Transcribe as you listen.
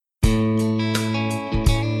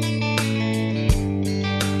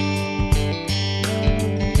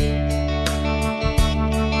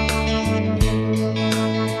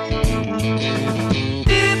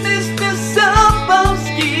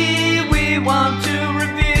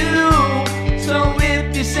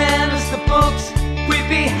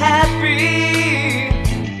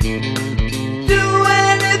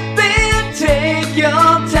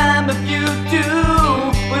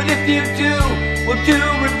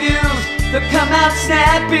I'm not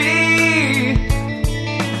snappy.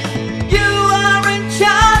 You are in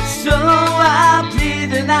charge, so I'll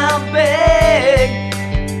plead and I'll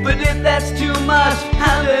beg. But if that's too much,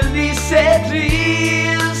 I'll at least say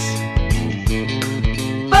please.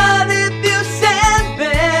 But if you send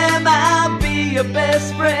them, I'll be your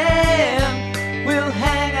best friend. We'll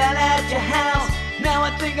hang out at your house. Now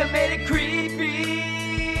I think I made it creepy.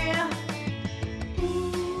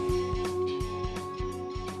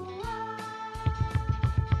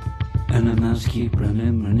 And the mouse keep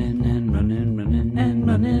running, running, and running, running, and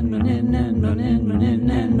running, running, and running,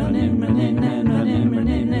 running, and running, running, and running,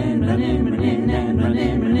 running, and running, running, and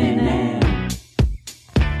running, running, and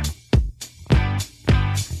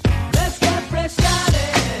let's get fresh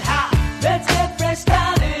started, ha! Let's get fresh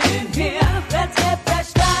started in here. Let's get fresh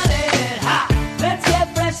started, ha! Let's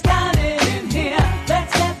get fresh started in here.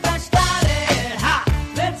 Let's get fresh started,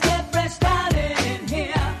 ha! Let's get fresh started in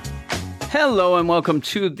here. Hello and welcome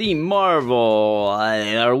to the Marvel,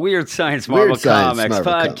 our Weird Science Marvel Comics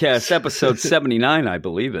podcast, episode 79, I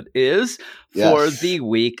believe it is, for the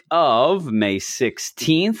week of May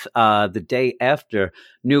 16th, the day after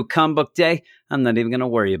New Comic Book Day. I'm not even going to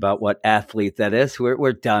worry about what athlete that is.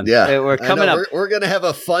 We're done. Yeah, we're coming up. We're going to have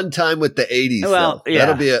a fun time with the 80s. Well, though.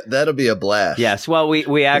 yeah. That'll be a blast. Yes. Well,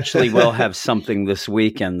 we actually will have something this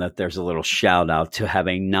weekend that there's a little shout out to have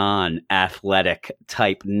a non-athletic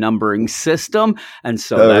type numbering system. And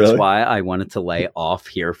so that's why I wanted to lay off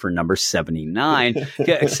here for number 79.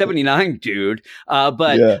 79, dude.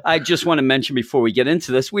 But I just want to mention before we get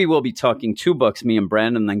into this, we will be talking two books, me and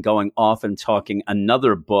Brandon, then going off and talking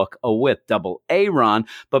another book with Double Aaron.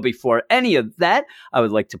 But before any of that, I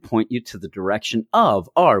would like to point you to the direction of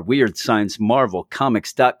our Weird Science Marvel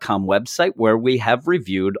Comics.com website, where we have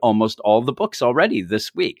reviewed almost all the books already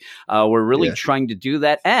this week. We're really trying to do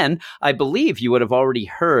that. And I believe you would have already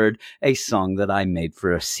heard a song that I made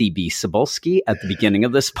for CB Cebulski at the beginning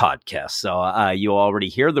of this podcast. So you already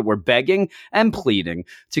hear that we're begging and pleading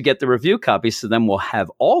to get the review copy. So then we'll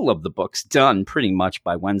have all of the books done pretty much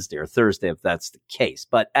by Wednesday or Thursday, if that's the case.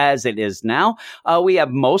 But as it is now, we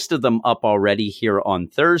have most of them up already here on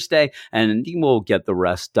Thursday, and we'll get the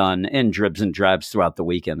rest done in dribs and drabs throughout the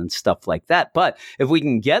weekend and stuff like that. But if we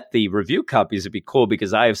can get the review copies, it'd be cool,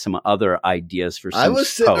 because I have some other ideas for some I was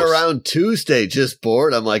sitting around Tuesday just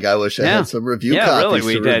bored. I'm like, I wish I had some review copies. Yeah, really,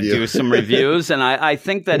 we did do some reviews, and I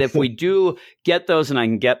think that if we do get those and I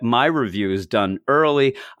can get my reviews done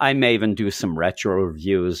early, I may even do some retro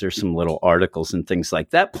reviews or some little articles and things like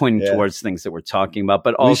that, pointing towards things that we're talking about.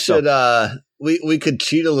 But also, we should we could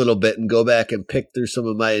cheat a little bit and go back and pick through some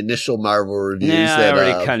of my initial Marvel reviews. Yeah, I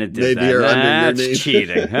already kind of did that. That's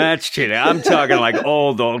cheating. That's cheating. I'm talking like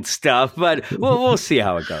old stuff, but we'll see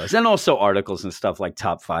how it goes. And also articles and stuff like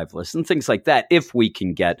top 5 lists and things like that, if we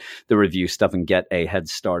can get the review stuff and get a head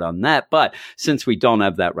start on that. But since we don't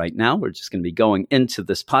have that right now, we're just going to be going into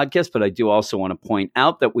this podcast. But I do also want to point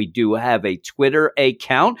out that we do have a Twitter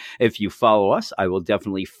account. If you follow us, I will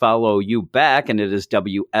definitely follow you back, and it is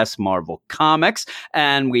WS Marvel Comics.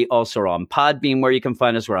 And we also are on Podbean, where you can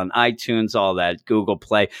find us. We're on iTunes, all that, Google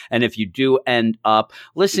Play. And if you do end up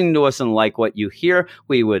listening to us and like what you hear,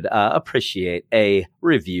 we would appreciate a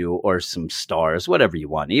review or some stars, whatever you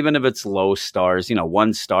want. Even if it's low stars,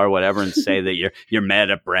 1 star, whatever, and say that you're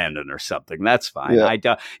mad at Brandon or something. That's fine.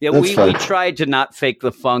 We tried to not fake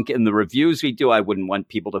the funk in the reviews we do. I wouldn't want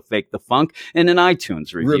people to fake the funk in an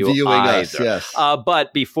iTunes review reviewing either. Us, yes.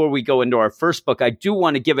 But before we go into our first book, I do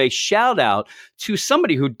want to give a shout out to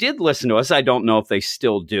somebody who did listen to us. I don't know if they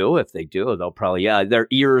still do. If they do, they'll probably, their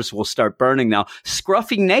ears will start burning now.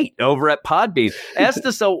 Scruffy Nate over at Podbean asked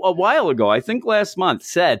us a while ago, I think last month,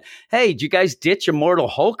 said, hey, did you guys ditch Immortal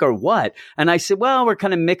Hulk or what? And I said, well, we're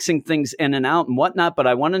kind of mixing things in and out and whatnot, but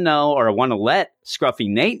I want to know, or I want to let Scruffy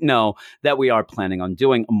Nate know that we are planning on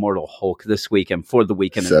doing Immortal Hulk this weekend for the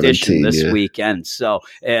weekend edition this weekend. So,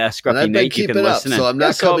 Scruffy Nate, you can listen in. So I'm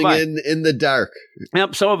not coming in the dark.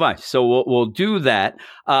 Yep, so have I. So we'll do that,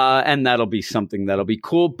 and that'll be something that'll be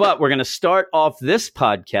cool. But we're going to start off this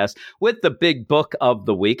podcast with the big book of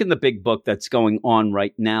the week, and the big book that's going on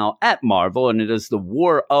right now at Marvel, and it is the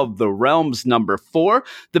War of the Realms #4,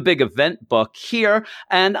 the big event book here.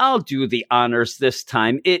 And I'll do the honors this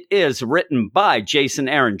time. It is written by Jason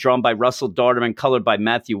Aaron, drawn by Russell Darderman, colored by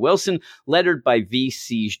Matthew Wilson, lettered by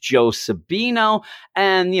VC's Joe Sabino.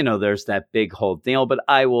 And, there's that big whole deal, but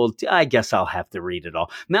I guess I'll have to read it all.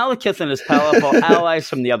 Malekith and his powerful allies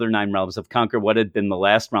from the other 9 realms have conquered what had been the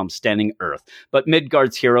last realm standing, Earth. But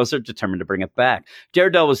Midgard's heroes are determined to bring it back.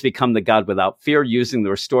 Daredevil has become the god without fear, using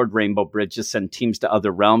the restored Rainbow Bridge to send teams teams to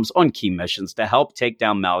other realms on key missions to help take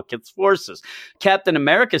down Malekith's forces. Captain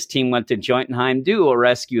America's team went to Jotunheim to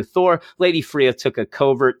rescue Thor. Lady Freya took a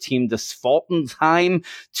covert team to Svartalfheim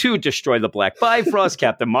to destroy the Black Bifrost.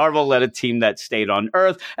 Captain Marvel led a team that stayed on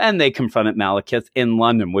Earth, and they confronted Malekith in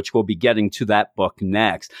London, which we'll be getting to that book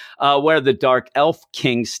next, where the Dark Elf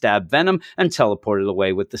King stabbed Venom and teleported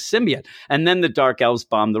away with the symbiote. And then the Dark Elves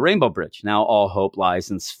bombed the Rainbow Bridge. Now all hope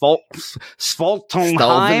lies in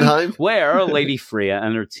Svartalfheim, where Lady Freya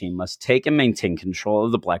and her team must take and maintain control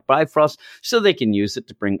of the Black Bifrost so they can use it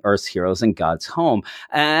to bring Earth's heroes and gods home.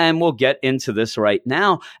 And we'll get into this right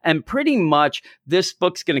now. And pretty much this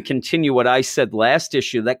book's going to continue what I said last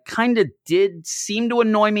issue that kind of did seem to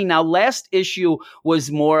annoy me. Now, last issue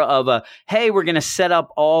was more of a, hey, we're going to set up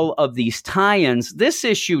all of these tie-ins. This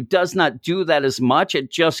issue does not do that as much.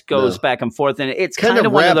 It just goes back and forth, and it's kind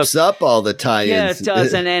of one of those, up all the tie-ins. Yeah, it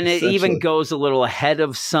does, and it even goes a little ahead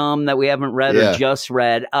of some that we haven't read or just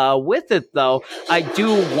read. With it, though, I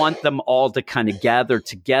do want them all to kind of gather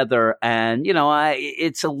together, and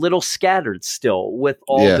it's a little scattered still with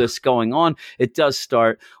all this going on. It does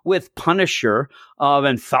start with Punisher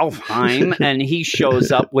and Falfheim, and he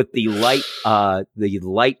shows up with the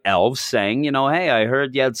light elves saying, hey, I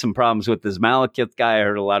heard you had some problems with this Malekith guy. I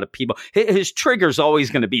heard a lot of people. His trigger's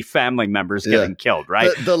always going to be family members getting killed,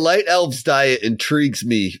 right? The light elves diet intrigues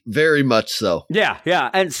me very much so. Yeah.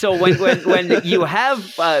 And so when you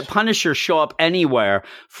have Punisher show up anywhere,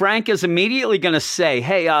 Frank is immediately going to say,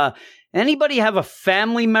 hey, anybody have a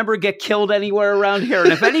family member get killed anywhere around here?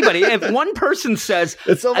 And if one person says,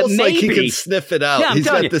 it's almost like he can sniff it out. Yeah, he's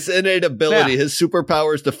got this innate ability. His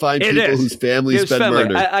superpower is to find people whose family's been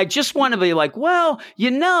murdered. I just want to be like, well,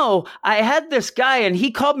 I had this guy and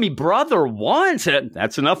he called me brother once. And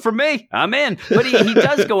that's enough for me. I'm in. But he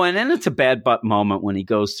does go in, and it's a bad butt moment when he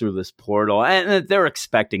goes through this portal. And they're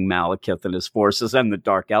expecting Malekith and his forces and the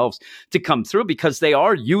Dark Elves to come through because they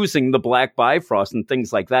are using the Black Bifrost and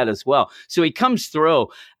things like that as well. So he comes through,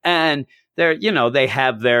 and they're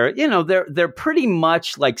pretty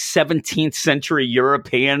much like 17th century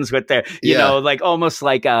Europeans with their, like almost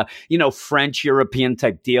like a, French European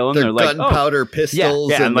type deal. And they're like gunpowder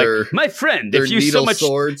pistols and like, my friend, if you so much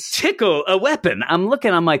swords. tickle a weapon, I'm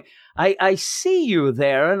like, I see you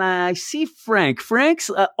there, and I see Frank. Frank's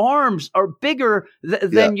arms are bigger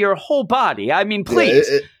than your whole body. I mean, please.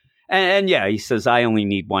 And he says, I only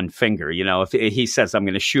need one finger. If he says, I'm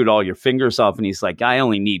going to shoot all your fingers off, and he's like, I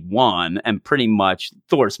only need one. And pretty much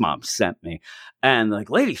Thor's mom sent me. And like,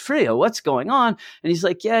 Lady Freya, what's going on? And he's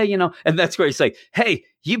like, and that's where he's like, hey,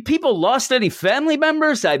 you people lost any family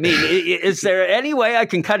members? I mean, is there any way I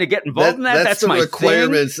can kind of get involved in that? That's the my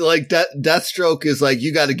requirements. thing. Like Deathstroke is like,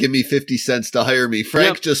 you got to give me 50 cents to hire me.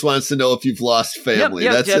 Frank just wants to know if you've lost family.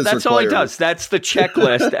 That's all he does. That's the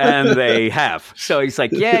checklist, and they have. So he's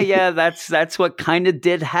like, that's what kind of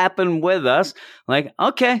did happen with us. Like,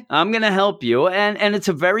 okay, I'm going to help you. And it's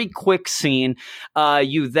a very quick scene.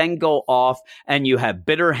 You then go off, and you have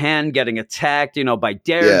Bitter Hand getting attacked, by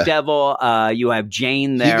Daredevil. You have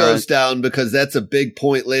Jane there. He goes down because that's a big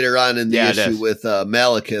point later on in the issue with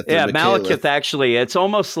Malekith. Yeah, Malekith, actually, it's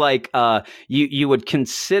almost like you would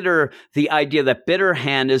consider the idea that Bitter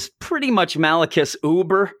Hand is pretty much Malekith's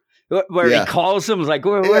Uber. Where he calls him, like,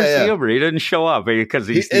 where's the Uber? He didn't show up because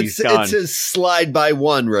he's gone. It's his slide by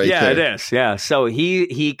one there. Yeah, it is. Yeah. So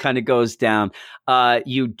he kind of goes down.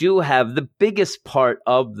 You do have the biggest part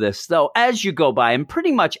of this, though, as you go by, and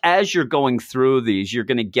pretty much as you're going through these, you're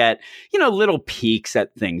going to get, little peeks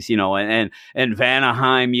at things, and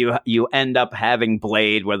Vanaheim, you end up having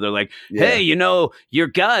Blade, where they're like, hey, your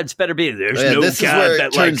gods better be, there's no this god is where that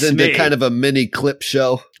it turns into me. kind of a mini clip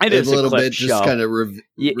show. It is a little clip bit, show. just kind of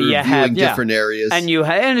reviewing different areas. And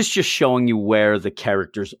it's just showing you where the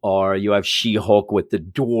characters are. You have She-Hulk with the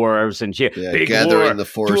dwarves, and big gathering the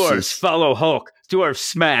forces. Dwarves follow Hulk. Dwarf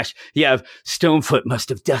smash. You have Stonefoot must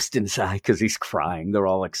have dust inside because he's crying. They're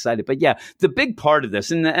all excited. But the big part of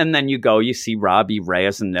this, and then you see Robbie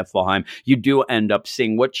Reyes and Niflheim. You do end up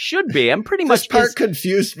seeing what should be, and pretty much this part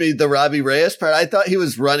confused me. The Robbie Reyes part. I thought he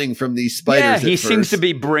was running from these spiders. Yeah, he seems to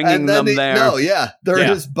be bringing them there. No, they're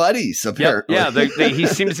his buddies apparently. He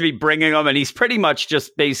seems to be bringing them, and he's pretty much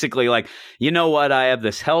just basically like, you know what? I have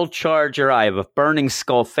this Hell Charger. I have a burning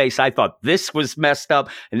skull face. I thought this was messed up,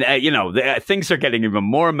 and things are getting even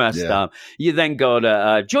more messed up. You then go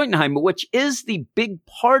to Jotunheim, which is the big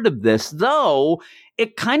part of this, though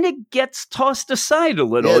it kind of gets tossed aside a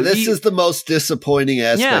little. Yeah, this is the most disappointing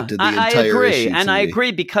aspect of the entire agree. issue. And I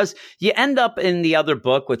agree, because you end up in the other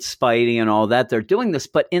book with Spidey and all that. They're doing this,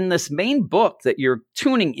 but in this main book that you're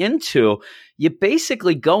tuning into, you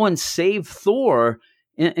basically go and save Thor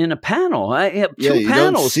in a panel. Two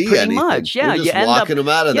panels, pretty anything. Much. Yeah, you end walking them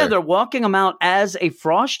out of there. Yeah, they're walking them out as a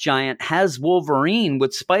Frost Giant has Wolverine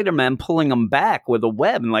with Spider-Man pulling them back with a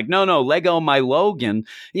web and like, no, Lego my Logan.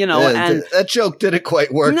 And that joke didn't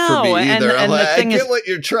quite work for me either. I get what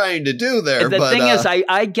you're trying to do there. The thing is,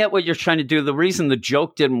 I get what you're trying to do. The reason the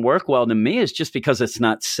joke didn't work well to me is just because it's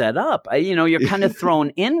not set up. You're kind of thrown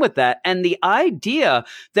in with that, and the idea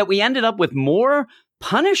that we ended up with more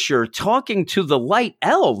Punisher talking to the light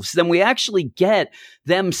elves than we actually get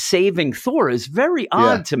them saving Thor is very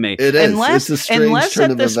odd to me. It is. Unless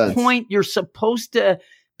at this point you're supposed to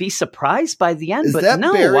be surprised by the end. Is but that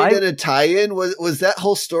no, buried in a tie-in? Was that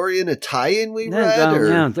whole story in a tie-in we read?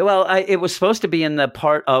 Yeah. Well, it was supposed to be in the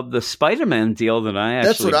part of the Spider-Man deal that I actually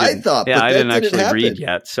That's what I thought. Yeah, but I didn't actually read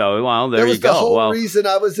yet. So, well, there you go. That was the whole reason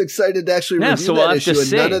I was excited to actually review that issue,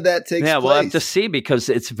 and none of that takes place. Yeah, we'll have to see because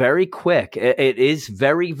it's very quick. It is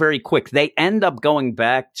very, very quick. They end up going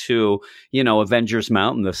back to, Avengers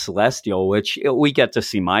Mountain, the Celestial, which we get to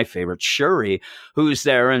see my favorite, Shuri, who's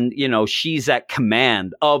there, and, she's at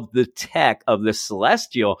command of the tech of the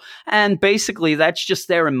Celestial. And basically that's just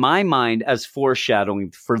there in my mind as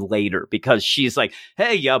foreshadowing for later, because she's like,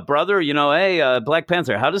 hey, brother, hey, Black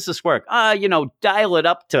Panther, how does this work? Dial it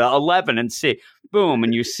up to 11 and see. Boom.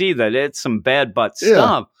 And you see that it's some bad butt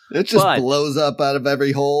stuff. It just blows up out of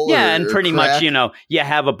every hole. Yeah, and pretty much, you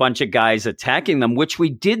have a bunch of guys attacking them, which we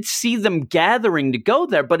did see them gathering to go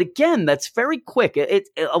there. But again, that's very quick.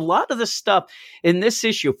 A lot of the stuff in this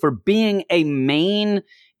issue, for being a main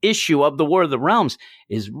issue of the War of the Realms,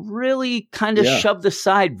 is really kind of shoved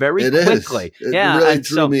aside very quickly. It really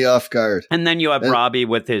threw me off guard. And then you have Robbie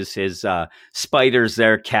with his spiders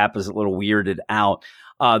there. Cap is a little weirded out.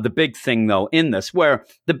 The big thing, though, in this, where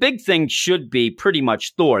the big thing should be pretty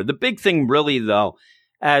much Thor. The big thing, really, though,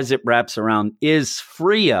 as it wraps around, is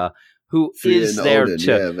Freya, who is there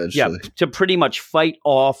to pretty much fight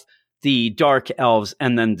off the Dark Elves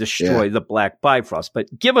and then destroy the Black Bifrost. But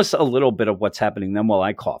give us a little bit of what's happening then while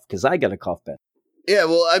I cough, because I got a cough bed. Yeah,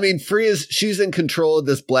 well, I mean, she's in control of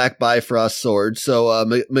this Black Bifrost sword. So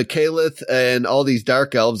Mikaelith and all these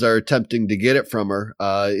Dark Elves are attempting to get it from her.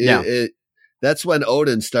 That's when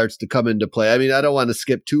Odin starts to come into play. I mean, I don't want to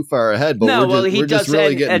skip too far ahead, but we're just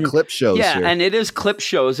really getting clip shows here. Yeah, and it is clip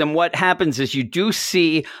shows. And what happens is you do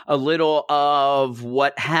see a little of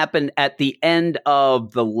what happened at the end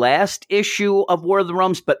of the last issue of War of the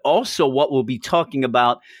Realms, but also what we'll be talking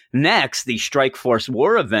about next, the Strike Force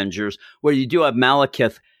War Avengers, where you do have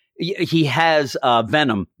Malekith. He has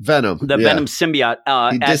Venom. The Venom symbiote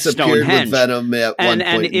he at disappeared Stonehenge. With Venom at one point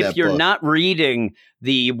and if you're book. not reading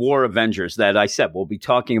the War Avengers that I said we'll be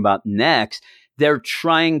talking about next, they're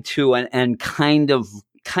trying to and kind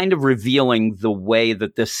of revealing the way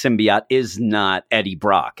that this symbiote is not Eddie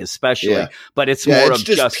Brock, especially, but it's more of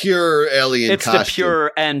just pure alien. It's costume.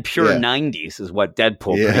 The pure 90s is what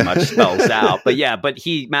Deadpool pretty much spells out. But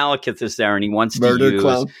Malekith is there and he wants Murder to use,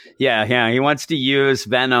 clown. He wants to use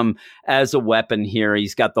Venom as a weapon here.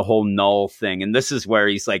 He's got the whole null thing, and this is where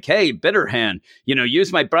he's like, "Hey, Bitterhand,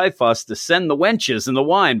 use my Bifrost to send the wenches and the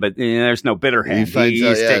wine," but there's no Bitterhand. He finds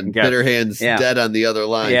out, Bitterhand's dead on the other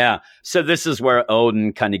line. Yeah, so this is where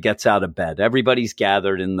Odin kind of gets out of bed. Everybody's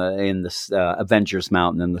gathered in the Avengers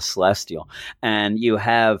Mountain in the Celestial, and you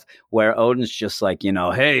have where Odin's just like,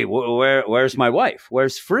 hey, where's my wife?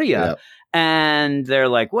 Where's Freya? Yep. And they're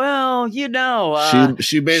like, well,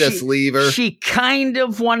 she made us leave her. She kind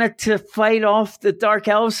of wanted to fight off the Dark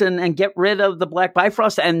Elves and get rid of the Black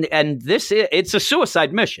Bifrost. And it's a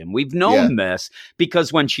suicide mission. We've known this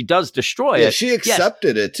because when she does destroy it, she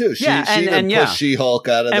accepted it too. She even pushed She-Hulk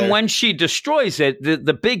out of there. And when she destroys it,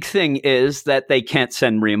 the big thing is that they can't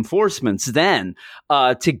send reinforcements then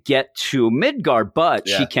to get to Midgard, but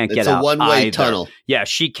she can't get out. It's a one-way tunnel. Yeah,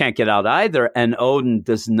 she can't get out either. And Odin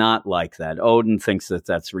does not like that. Odin thinks that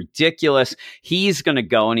that's ridiculous. He's going to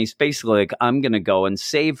go and he's basically like, I'm going to go and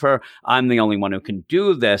save her. I'm the only one who can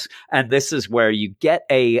do this. And this is where you get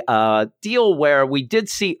a deal where we did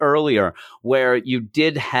see earlier where you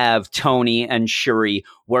did have Tony and Shuri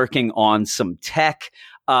working on some tech,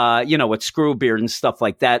 with Screwbeard and stuff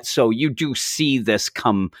like that. So you do see this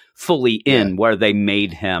come fully in where they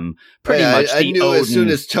made him pretty much the I knew Odin. As soon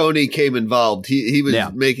as Tony came involved, he was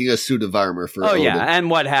making a suit of armor for Odin. And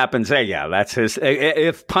what happens? That's his.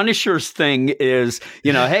 If Punisher's thing is,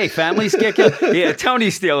 hey, families get killed.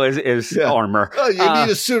 Tony's deal is armor. Oh, you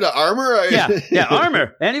need a suit of armor?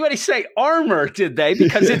 Armor. Anybody say armor, did they?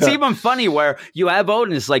 Because it's even funny where you have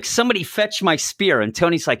Odin is like, somebody fetch my spear. And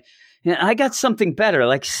Tony's like, I got something better,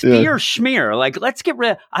 like spear schmear. Like, let's get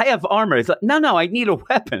rid. I have armor. It's like, no, I need a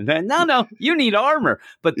weapon. No, you need armor.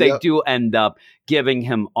 But they do end up giving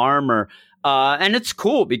him armor. And it's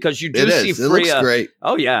cool because you do see Freya. It looks great.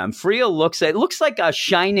 Oh yeah, and Freya looks like a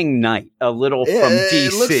shining knight, a little from DC.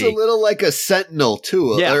 It looks a little like a sentinel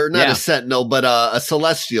too, or not a sentinel, but a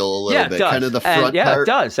celestial a little bit, kind of the front part. It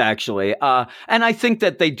does actually. And I think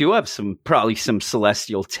that they do have probably some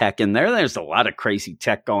celestial tech in there. There's a lot of crazy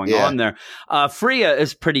tech going on there. Freya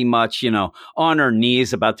is pretty much, on her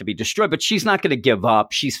knees, about to be destroyed, but she's not going to give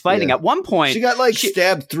up. She's fighting. At one point, she got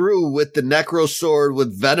stabbed through with the necro sword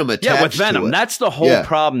with venom attached. Yeah, with venom. That's the whole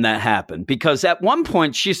problem that happened, because at one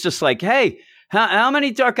point she's just like, hey, how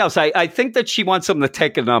many dark elves? I think that she wants them to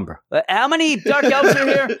take a number. How many dark elves are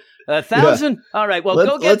here? 1,000? All right, well,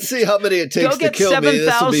 let's see how many it takes to kill me.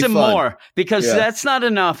 7,000 more, because that's not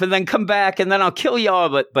enough, and then come back, and then I'll kill you all.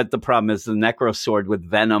 But the problem is the necro sword with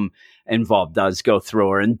venom involved does go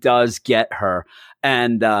through her and does get her.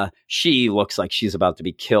 And she looks like she's about to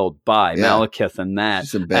be killed by Malekith and that.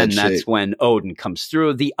 She's in bad shape. That's when Odin comes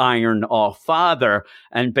through, the Iron All-Father,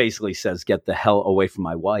 and basically says, get the hell away from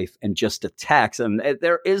my wife, and just attacks. And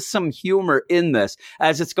there is some humor in this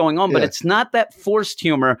as it's going on, but it's not that forced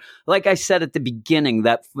humor, like I said at the beginning,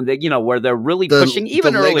 that where they're really pushing,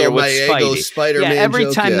 even earlier with Spidey. Spider-Man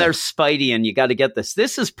every time there's Spidey and you got to get this.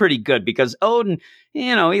 This is pretty good because Odin,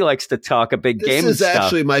 he likes to talk a big game and stuff. This is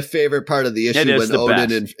actually my favorite part of the issue when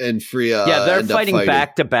Odin and Freya they're fighting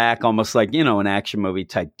back to back, almost like, an action movie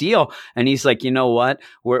type deal. And he's like, you know what?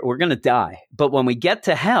 We're going to die. But when we get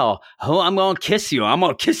to hell, I'm going to kiss you. I'm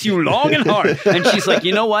going to kiss you long and hard. And she's like,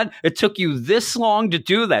 you know what? It took you this long to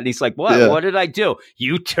do that. And he's like, what? What did I do?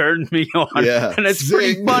 You turned me on. Yeah. And it's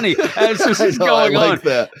pretty funny as this is going on.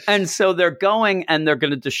 That. And so they're going and they're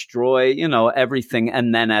going to destroy, everything.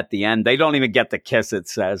 And then at the end, they don't even get the kiss. It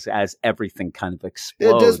says, as everything kind of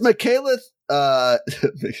explodes. Does Michaela? I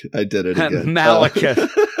did it again. Malekith.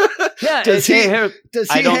 Does he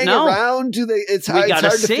hang around? It's hard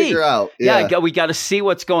to figure out. Yeah, we got to see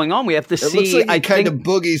what's going on. We have to see. Looks like he kind of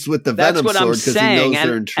boogies with the venom sword because he knows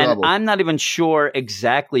they're in trouble. And I'm not even sure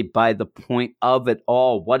exactly by the point of it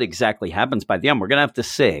all what exactly happens by the end. We're gonna have to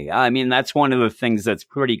see. I mean, that's one of the things that's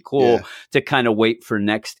pretty cool to kind of wait for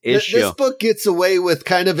next issue. This book gets away with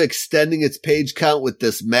kind of extending its page count with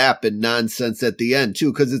this map and nonsense at the end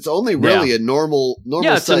too, because it's only really a normal.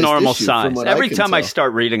 It's a normal size. Every time I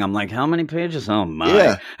start reading, I'm like, how many pages? Oh my!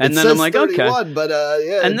 Yeah, and then I'm like, 31, okay, but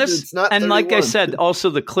and it's not. 31. And like I said, also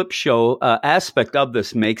the clip show aspect of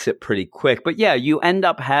this makes it pretty quick. But yeah, you end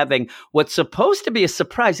up having what's supposed to be a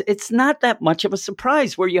surprise. It's not that much of a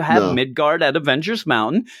surprise. Where you have Midgard at Avengers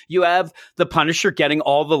Mountain, you have the Punisher getting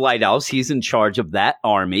all the light elves. He's in charge of that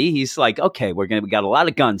army. He's like, okay, we got a lot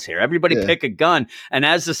of guns here. Everybody pick a gun. And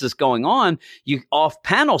as this is going on, you off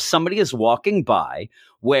panel, somebody is walking by,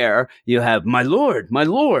 where you have my lord,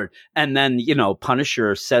 and then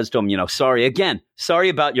Punisher says to him, sorry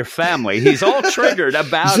about your family. He's all triggered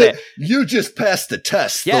about it. You just passed the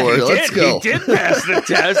test, Thor. Let's go. He did pass the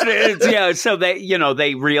test. So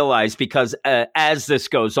they realize, because as this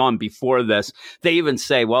goes on, before this, they even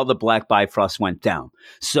say, well, the Black Bifrost went down,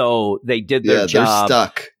 so they did their job.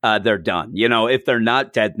 They're stuck. They're done. If they're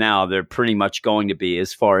not dead now, they're pretty much going to be,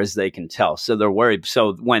 as far as they can tell. So they're worried.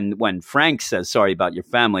 So when Frank says sorry about your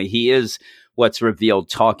family, he is what's revealed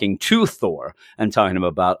talking to Thor and talking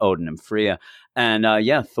about Odin and Freya. And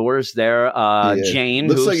Thor's there. Jane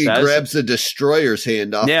looks like he grabs the Destroyer's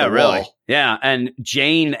hand off the wall. Yeah, and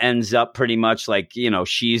Jane ends up pretty much like,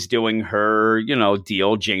 she's doing her,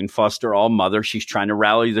 deal. Jane Foster, all mother. She's trying to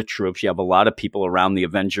rally the troops. You have a lot of people around the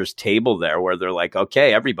Avengers table there where they're like,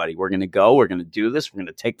 okay, everybody, we're going to go. We're going to do this. We're going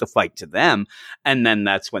to take the fight to them. And then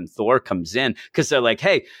that's when Thor comes in, because they're like,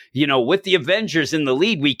 hey, with the Avengers in the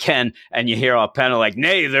lead, we can. And you hear off panel like,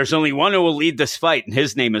 nay, there's only one who will lead this fight, and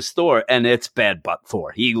his name is Thor. And it's bad butt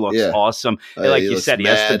Thor. He looks awesome. Like you said, he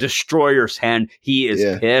has the Destroyer's hand. He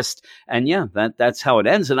is pissed. And that's how it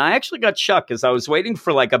ends. And I actually got shocked because I was waiting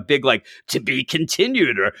for like a big, to be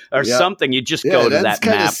continued or something. You just go to that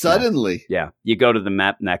map suddenly. You go to the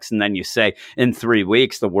map next, and then you say, in 3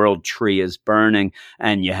 weeks, the world tree is burning,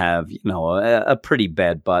 and you have, a pretty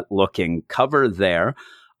bad butt looking cover there.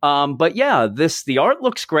 But the art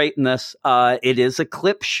looks great in this. It is a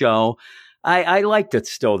clip show. I liked it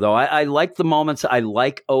still, though. I like the moments. I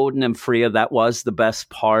like Odin and Freya. That was the best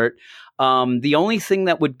part. The only thing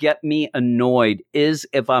that would get me annoyed is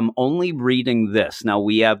if I'm only reading this. Now,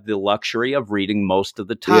 we have the luxury of reading most of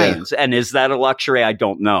the tie-ins. And is that a luxury? I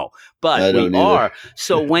don't know. But we are.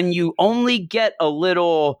 So when you only get a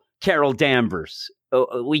little Carol Danvers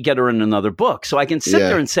we get her in another book. So I can sit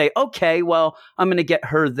there and say, okay, well, I'm going to get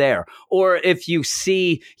her there. Or if you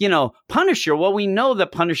see, Punisher, well, we know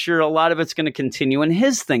that Punisher, a lot of it's going to continue in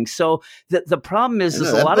his thing. So the problem is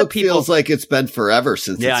a lot of people feels like it's been forever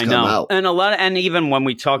since it's come out. And and even when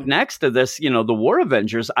we talk next to this, the War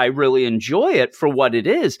Avengers, I really enjoy it for what it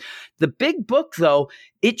is. The big book, though,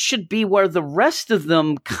 it should be where the rest of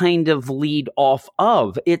them kind of lead off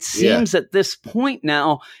of. It seems at this point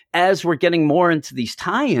now, as we're getting more into these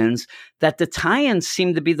tie-ins, that the tie-ins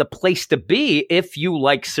seem to be the place to be if you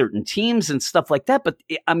like certain teams and stuff like that. But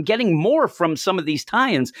I'm getting more from some of these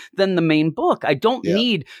tie-ins than the main book. I don't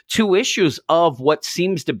need 2 issues of what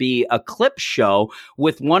seems to be a clip show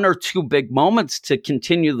with 1 or 2 big moments to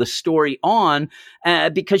continue the story on,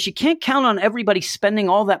 because you can't count on everybody spending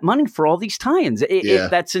all that money for all these tie-ins.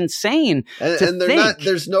 That's insane. And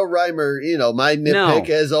there's no rhyme or, my nitpick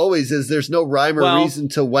as always is there's no rhyme or reason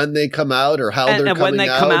to when they come out or how they're coming out. When they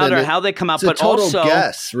come out or how they come out, but also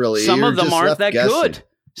guess, really. Some of them aren't that good.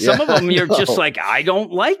 Some of them you're just like, I don't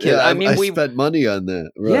like it. I mean, we spent money on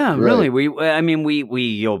that. Really.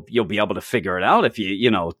 You'll be able to figure it out if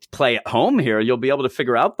you play at home here. You'll be able to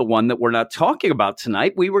figure out the one that we're not talking about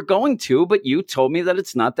tonight. We were going to, but you told me that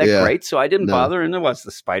it's not that great, so I didn't bother. And it was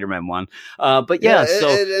the Spider-Man one.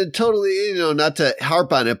 And totally, not to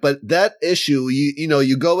harp on it, but that issue,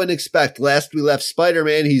 you go and expect. Last we left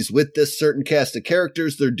Spider-Man, he's with this certain cast of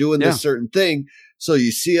characters. They're doing this certain thing. So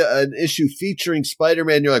you see an issue featuring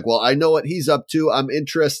Spider-Man. You're like, well, I know what he's up to. I'm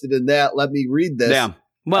interested in that. Let me read this. Yeah.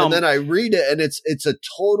 Well, and then I read it, and it's a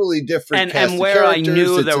totally different cast and where of I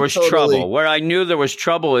knew there was trouble. Where I knew there was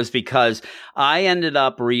trouble is because I ended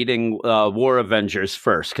up reading War Avengers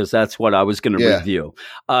first, because that's what I was going to review.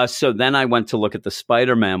 So then I went to look at the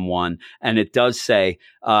Spider-Man one, and it does say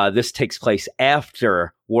this takes place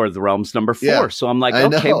after War of the Realms number 4. Yeah, so I'm like,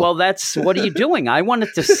 okay, well, that's what are you doing? I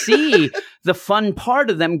wanted to see the fun part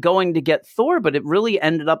of them going to get Thor, but it really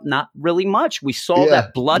ended up not really much. We saw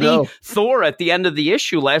that bloody Thor at the end of the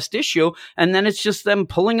last issue, and then it's just them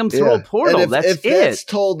pulling him through a portal. And if that's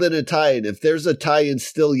told in a tie-in, if there's a tie-in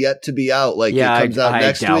still yet to be out, like it comes out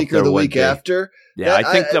next week or the week after. Yeah, I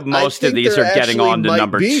think most of these are getting on to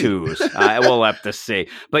number 2s. I will have to see.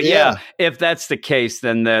 But if that's the case,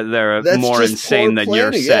 then they're more insane than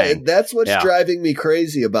you're saying. That's what's driving me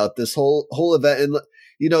crazy about this whole event. And,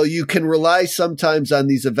 you can rely sometimes on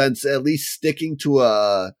these events at least sticking to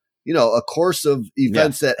a course of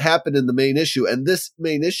events that happen in the main issue. And this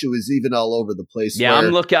main issue is even all over the place. Yeah,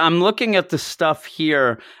 I'm looking at the stuff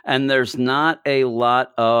here, and there's not a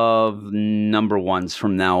lot of number 1s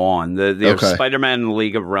from now on. The Spider-Man and the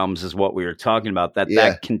League of Realms is what we were talking about.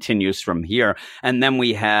 That continues from here. And then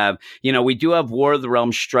we have, we do have War of the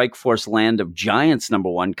Realms, Strike Force, Land of Giants number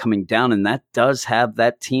 1 coming down, and that does have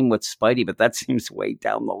that team with Spidey, but that seems way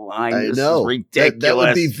down the line. I know. Is ridiculous. That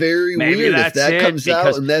would be very weird if that comes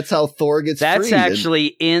out, and that's how Thor gets That's freed. actually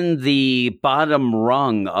in the bottom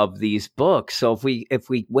rung of these books. So if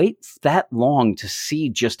we wait that long to see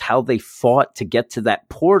just how they fought to get to that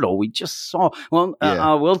portal, we just saw. Well,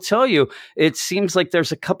 I will tell you, it seems like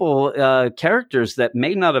there's a couple characters that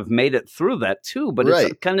may not have made it through that too. But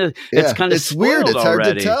it's kind of it's weird. It's hard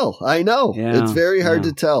to tell. I know it's very hard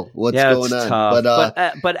to tell what's going on.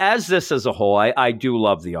 Tough. But as this as a whole, I do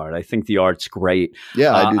love the art. I think the art's great.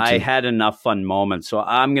 Yeah, I do too. I had enough fun moments, so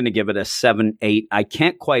I'm going to give it a 7-8. I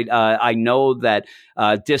can't quite. I know that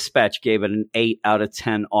Dispatch gave it an 8 out of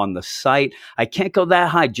 10 on the site. I can't go that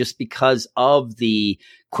high just because of the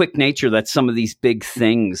quick nature that some of these big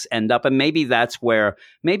things end up. And maybe that's where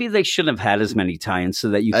maybe they shouldn't have had as many tie-ins so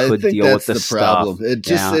that you could deal with the problem. Stuff. It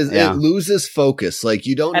just it loses focus. Like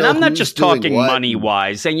you don't know. And I'm not just talking money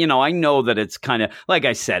wise. And I know that it's kind of, like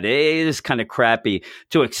I said, it is kind of crappy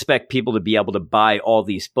to expect people to be able to buy all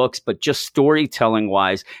these books, but just storytelling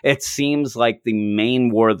wise, it seems like the main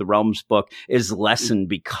War of the Realms book is lessened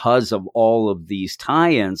because of all of these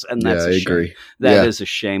tie-ins. And that's a shame. Agree. That is a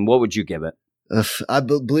shame. What would you give it? I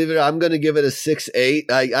believe it. I'm going to give it a 6-8.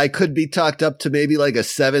 I could be talked up to maybe like a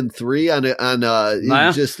 7-3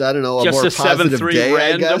 on just I don't know, just a more a 7-3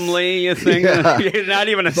 randomly. You think not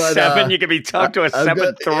even a 7? You could be talked to a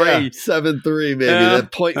 7-3. 7-3 maybe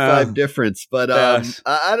that 0.5 difference. But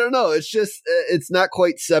I don't know. It's just it's not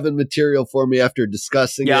quite 7 material for me after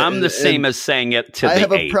discussing it. Yeah, I'm the same as saying it to the 8. I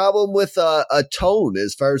have a problem with a tone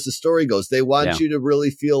as far as the story goes. They want you to really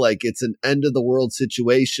feel like it's an end of the world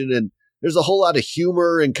situation, and there's a whole lot of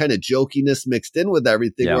humor and kind of jokiness mixed in with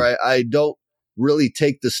everything where I don't really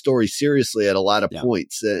take the story seriously at a lot of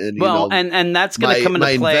points. And and that's going to come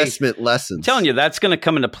into play. Investment lessons. I'm telling you, that's going to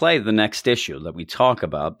come into play the next issue that we talk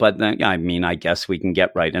about. But I guess we can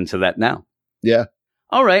get right into that now. Yeah.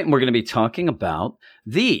 All right, and we're going to be talking about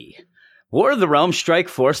the War of the Realms Strike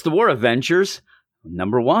Force, the War Avengers,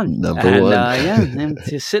 number one. And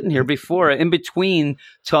just sitting here in between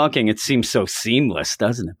talking, it seems so seamless,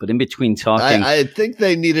 doesn't it? But in between talking, I think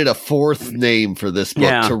they needed a fourth name for this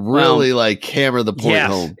book to really hammer the point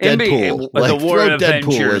home. Deadpool, the War of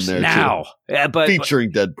Avengers in there now. But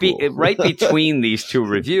featuring Deadpool. Right between these two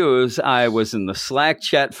reviews, I was in the Slack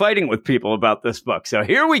chat fighting with people about this book. So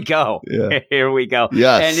here we go. Yeah. Here we go.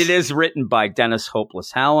 Yes. And it is written by Dennis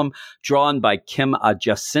Hopeless Hallam, drawn by Kim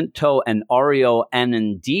Jacinto and Ario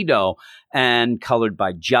Anindito, and colored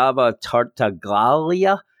by Java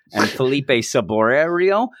Tartaglia and Felipe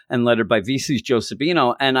Saborerio, and lettered by Vices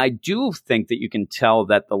Josepino. And I do think that you can tell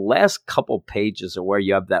that the last couple pages are where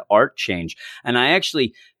you have that art change. And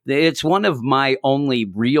it's one of my only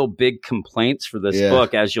real big complaints for this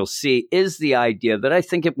book, as you'll see, is the idea that I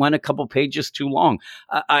think it went a couple pages too long.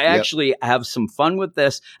 I actually have some fun with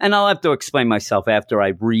this, and I'll have to explain myself after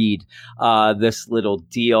I read this little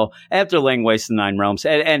deal, after laying waste the 9 realms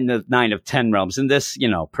and the 9 of 10 realms. And this,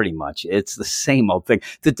 pretty much, it's the same old thing.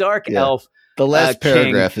 The Dark Elf. The last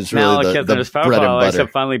paragraph is really the bread and butter. I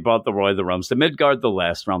finally brought the Roy of the Realms to Midgard, the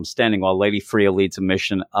last realm standing, while Lady Freya leads a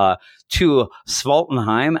mission to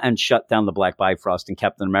Svartalfheim and shut down the Black Bifrost, and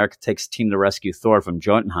Captain America takes a team to rescue Thor from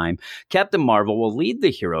Jotunheim. Captain Marvel will lead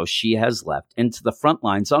the heroes she has left into the front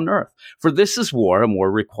lines on Earth. For this is war, and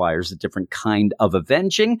war requires a different kind of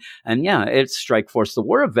avenging. And it's Strike Force, the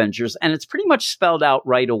War Avengers, and it's pretty much spelled out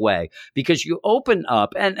right away, because you open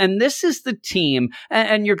up, and this is the team,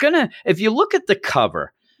 and you're gonna, if you look at the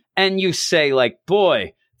cover and you say,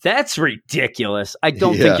 boy, that's ridiculous, I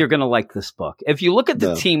don't think you're going to like this book. If you look at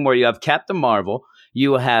the team where you have Captain Marvel,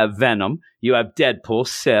 you have Venom, you have Deadpool,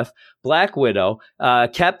 Sif, Black Widow,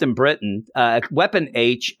 Captain Britain, Weapon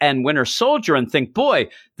H, and Winter Soldier, and think, boy,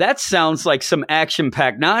 that sounds like some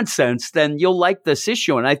action-packed nonsense, then you'll like this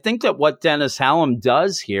issue. And I think that what Dennis Hallam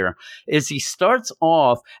does here is he starts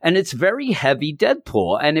off, and it's very heavy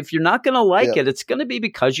Deadpool. And if you're not going to like it, it's going to be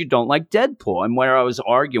because you don't like Deadpool. And where I was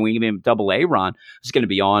arguing, even Double A-Ron, who's going to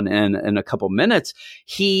be on in a couple minutes,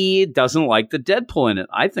 he doesn't like the Deadpool in it.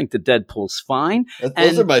 I think the Deadpool's fine.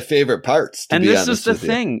 Those are my favorite parts, to be honest with you. And this is the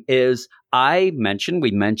thing, is we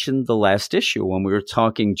mentioned the last issue when we were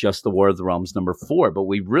talking just the War of the Realms number 4, but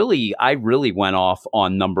I really went off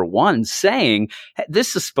on number 1 saying, hey,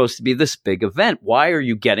 this is supposed to be this big event. Why are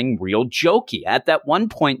you getting real jokey? At that one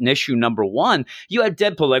point in issue number 1, you had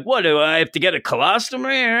Deadpool like, what, do I have to get a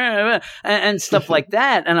colostomy? And stuff like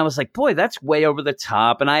that. And I was like, boy, that's way over the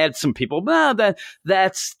top. And I had some people,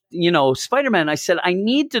 that's Spider-Man. I said, I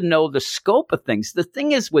need to know the scope of things. The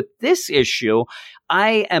thing is, with this issue,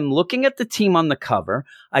 I am looking at the team on the cover.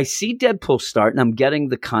 I see Deadpool start, and I'm getting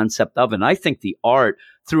the concept of it. And I think the art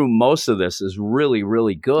through most of this is really,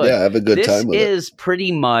 really good. Yeah, I have a good time with it. This is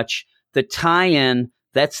pretty much the tie-in.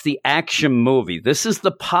 That's the action movie. This is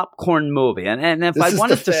the popcorn movie. And if I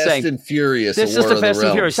wanted to say, Fast and Furious, this is the Fast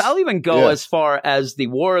and Furious. I'll even go as far as the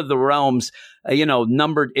War of the Realms,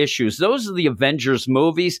 numbered issues. Those are the Avengers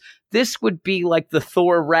movies. This would be like the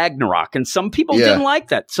Thor Ragnarok. And some people didn't like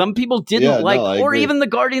that. Some people didn't or even the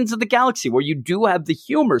Guardians of the Galaxy, where you do have the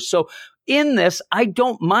humor. So in this, I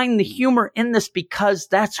don't mind the humor in this, because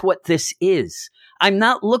that's what this is. I'm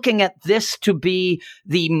not looking at this to be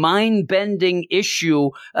the mind-bending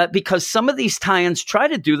issue, because some of these tie-ins try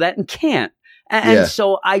to do that and can't. And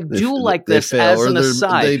so I do like this as an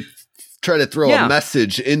aside. They try to throw a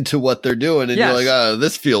message into what they're doing, and you're like, oh,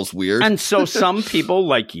 this feels weird. And so some people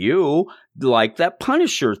like you like that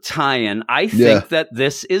Punisher tie-in. I think that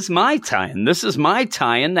this is my tie-in. This is my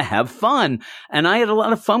tie-in to have fun. And I had a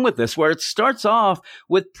lot of fun with this, where it starts off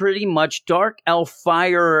with pretty much dark elf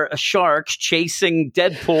fire sharks chasing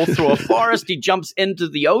Deadpool through a forest. He jumps into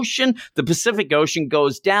the ocean. The Pacific Ocean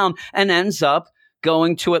goes down and ends up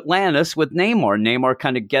going to Atlantis with Namor. Namor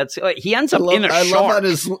kind of he ends up in a shark.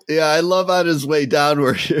 I love on his way down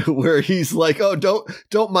where he's like, oh,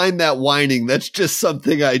 don't mind that whining. That's just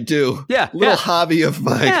something I do. Little hobby of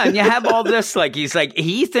mine. Yeah, and you have all this,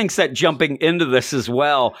 he thinks that jumping into this as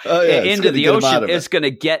well, into the ocean, is going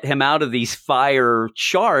to get him out of these fire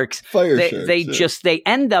sharks. They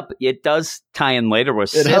end up, it does tie in later where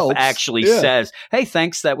Sif actually says, hey,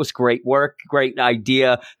 thanks, that was great work, great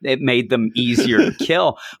idea. It made them easier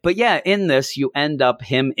kill. But in this, you end up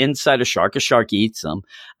him inside a shark eats him,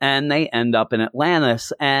 and they end up in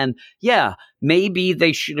Atlantis. And maybe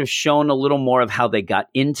they should have shown a little more of how they got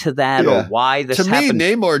into that or why this happened. To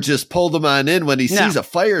me, Namor just pulled him on in when he sees a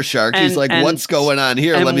fire shark. He's like, what's going on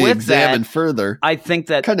here? Let me examine further. I think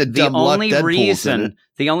that the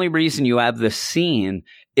only reason you have this scene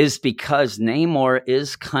is because Namor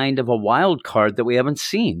is kind of a wild card that we haven't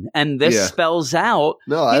seen. And this spells out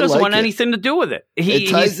he doesn't want anything to do with it. It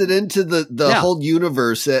ties it into the whole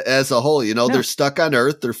universe as a whole. You know, they're stuck on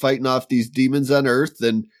Earth. They're fighting off these demons on Earth,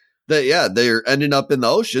 and they're ending up in the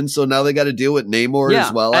ocean. So now they got to deal with Namor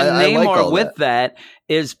as well. And I Namor like all with that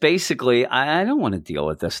is basically, I don't want to deal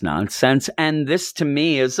with this nonsense. And this to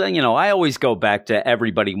me is, I always go back to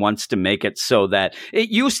everybody wants to make it so that it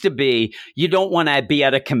used to be you don't want to be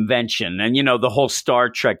at a convention. And, the whole Star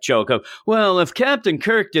Trek joke of, well, if Captain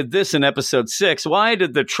Kirk did this in episode 6, why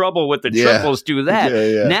did the Trouble with the Triples do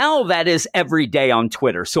that? Now that is every day on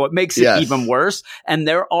Twitter. So it makes it even worse. And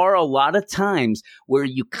there are a lot of times where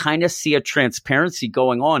you kind of see a transparency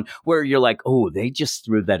going on where you're like, oh, they just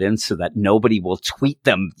threw that in so that nobody will tweet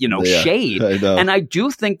them, shade. And I do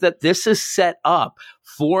think that this is set up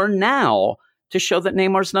for now to show that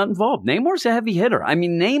Namor's not involved. Namor's a heavy hitter. I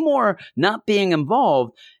mean, Namor not being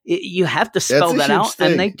involved, you have to spell that out,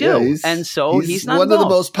 and they do. Yeah, and so he's not one involved. of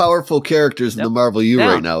the most powerful characters in the Marvel U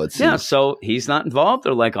right now, it seems. Yeah, so he's not involved.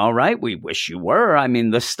 They're like, all right, we wish you were. I mean,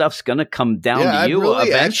 this stuff's going to come down to you I really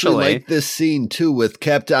eventually. actually like this scene, too, with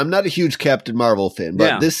Captain. I'm not a huge Captain Marvel fan,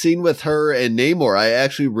 but this scene with her and Namor, I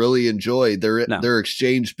actually really enjoyed their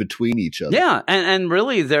exchange between each other. Yeah, and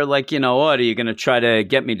really, they're like, what, are you going to try to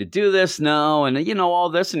get me to do this? No, and all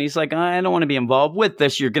this. And he's like, I don't want to be involved with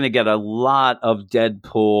this. You're going to get a lot of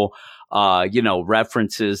Deadpool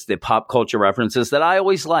references, the pop culture references that I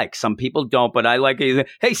always like. Some people don't, but I like it.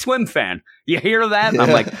 Hey, Swim Fan, you hear that? And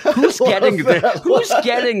I'm like, who's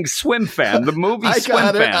getting Swim Fan? The movie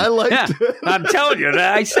Swim Fan. I liked it. I'm telling you,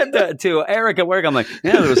 I said that to Eric at work. I'm like,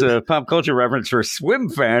 there was a pop culture reference for Swim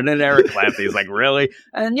Fan, and Eric laughed. He's like, really?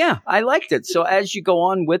 And I liked it. So as you go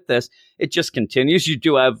on with this, it just continues. You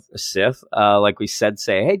do have Sith, like we said,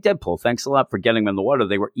 say, hey, Deadpool, thanks a lot for getting them in the water.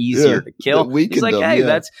 They were easier to kill. He's like, hey,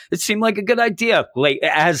 it seemed like a good idea,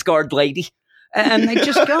 Asgard lady. And they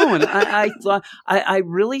just go. And I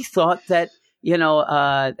really thought that,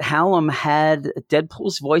 Hallam had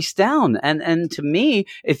Deadpool's voice down. And to me,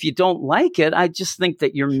 if you don't like it, I just think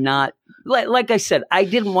that you're not, like I said, I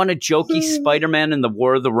didn't want a jokey Spider-Man in the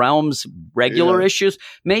War of the Realms regular issues.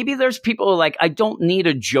 Maybe there's people who are like, I don't need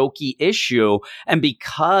a jokey issue. And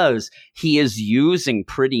because he is using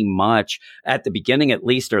pretty much at the beginning, at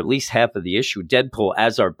least half of the issue, Deadpool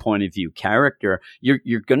as our point of view character,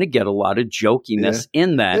 you're going to get a lot of jokiness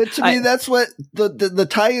in that. To me, that's what the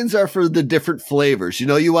tie-ins are for the different flavors.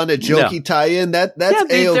 You want a jokey tie-in, that's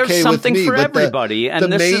A-okay there's something with me. For everybody.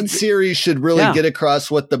 And the main series should really get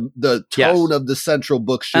across what the tone of the central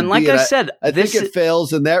book should be. And like I said, I think it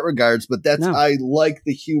fails in that regards, but I like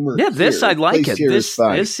the humor. Yeah, I like it.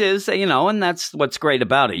 This is, and that's what's great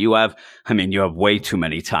about it. You have way too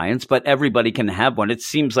many tie-ins, but everybody can have one. It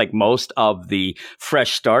seems like most of the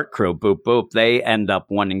Fresh Start crew, Boop Boop, they end up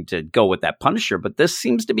wanting to go with that Punisher, but this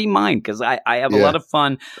seems to be mine because I have a lot of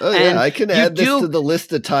fun. And I can add this to the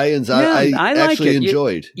list of tie-ins I actually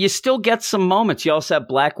enjoyed. You still get some moments. You also have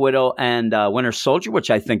Black Widow and Winter Soldier, which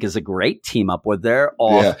I think is a great team up where they're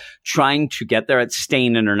off trying to get there at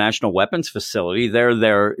Stain International Weapons Facility. They're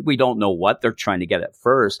there. We don't know what they're trying to get at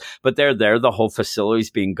first, but they're there. The whole facility is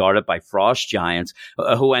being guarded by frost giants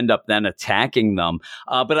who end up then attacking them.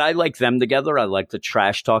 But I like them together. I like the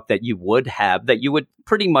trash talk that you would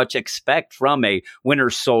pretty much expect from a Winter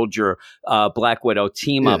Soldier, Black Widow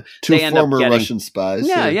team up. Two former Russian spies.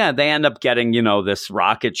 Yeah. They end up getting, this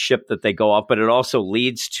rocket ship that they go off, but it also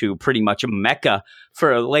leads to pretty much a mecca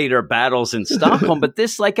for later battles in Stockholm. But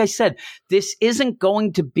this, like I said, this isn't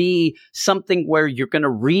going to be something where you're going to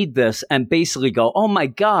read this and basically go, oh my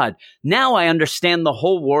God, now I understand the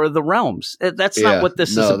whole War of the Realms. That's not what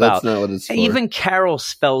this is about. That's not what it's for. Even Carol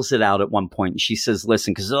spells it out at one point, and she says,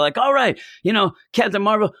 listen, because they're like, all right, Captain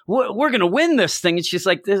Marvel, we're going to win this thing. And she's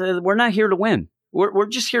like, we're not here to win. We're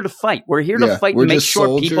just here to fight. We're here to fight and make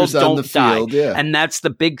sure people don't die. And that's the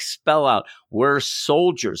big spell out. We're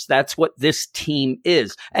soldiers. That's what this team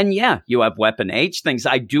is. And you have Weapon H things.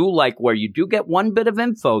 I do like where you do get one bit of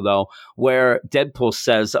info, though, where Deadpool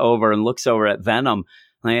says over and looks over at Venom,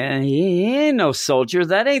 he ain't no soldier.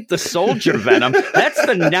 That ain't the soldier Venom. That's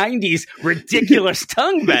the 90s ridiculous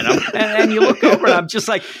tongue Venom. And you look over and I'm just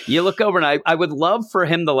like, I would love for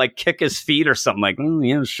him to like kick his feet or something like,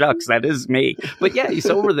 shucks, that is me. But he's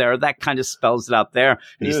over there. That kind of spells it out there.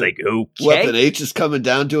 And he's like, okay. Weapon H is coming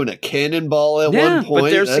down doing a cannonball at one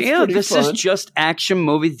point. But this is just action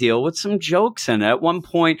movie deal with some jokes in it. At one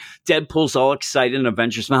point, Deadpool's all excited in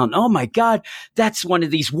Avengers Mountain. Oh my God, that's one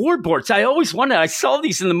of these warboards. I always wanted. I saw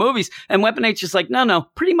these in the movies, and Weapon H is like, no,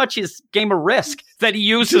 pretty much his game of Risk that he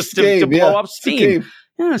uses to blow up steam.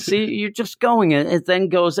 Yeah, see, you're just going. It then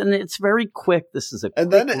goes, and it's very quick. This is a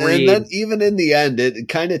and quick then read. And then even in the end, it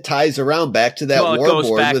kind of ties around back to that it war goes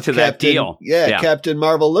board back with to Captain, that deal. Yeah, Captain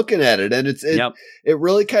Marvel looking at it, and it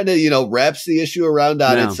really kind of wraps the issue around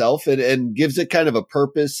on itself and gives it kind of a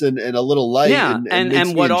purpose and a little light. Yeah,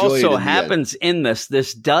 and what also happens in this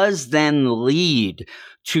does then lead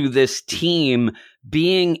to this team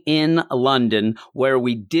being in London, where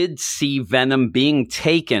we did see Venom being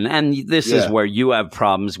taken. And this is where you have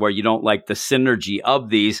problems, where you don't like the synergy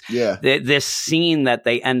of these. Yeah. This scene that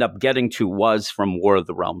they end up getting to was from War of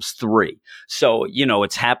the Realms 3. So,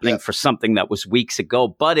 it's happening for something that was weeks ago,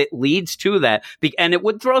 but it leads to that. And it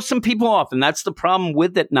would throw some people off. And that's the problem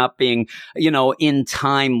with it not being, in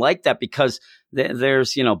time like that, because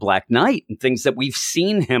there's, Black Knight and things that we've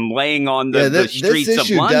seen him laying on the streets of London. This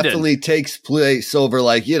issue definitely takes place over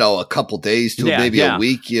a couple days to maybe a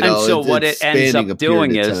week, And so what it ends up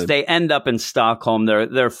doing is they end up in Stockholm.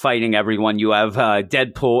 They're fighting everyone. You have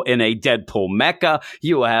Deadpool in a Deadpool mecha.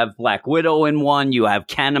 You have Black Widow in one. You have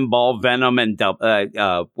Cannonball, Venom, and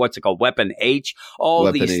Weapon H. All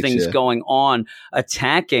Weapon these things going on,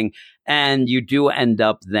 attacking. And you do end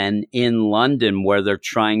up then in London, where they're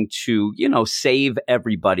trying to, save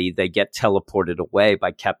everybody. They get teleported away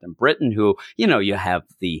by Captain Britain, who, you have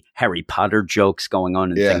the Harry Potter jokes going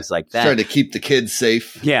on and things like that. Trying to keep the kids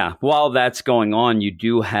safe. Yeah. While that's going on, you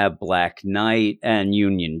do have Black Knight and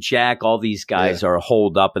Union Jack. All these guys are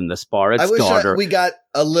holed up in this bar. I wish we got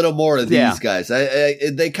a little more of these guys.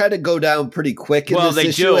 They kind of go down pretty quick in this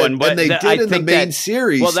issue. Do, and they did in the main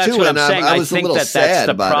series, well, that's too. What I'm saying. I was a little sad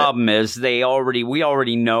the about problem is we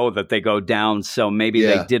already know that they go down, so maybe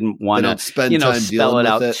they didn't want to spell it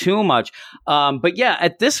out too much. But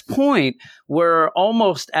at this point, we're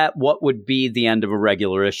almost at what would be the end of a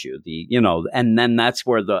regular issue. And then that's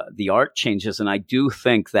where the art changes. And I do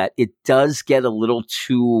think that it does get a little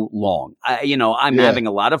too long. I'm having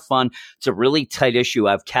a lot of fun. It's a really tight issue.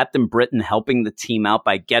 I have Captain Britain helping the team out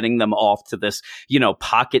by getting them off to this,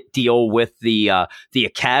 pocket deal with the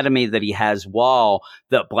academy that he has, while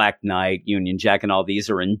the Black Knight, Union Jack, and all these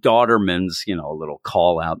are in Daughterman's, a little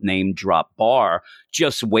call out name drop bar,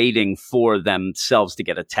 just waiting for themselves to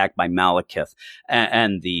get attacked by Malekith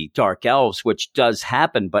and the Dark Elves, which does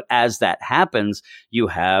happen. But as that happens, you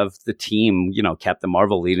have the team, Captain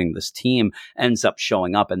Marvel leading this team ends up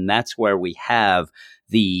showing up. And that's where we have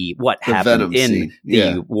what happened in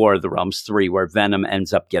the War of the Realms 3, where Venom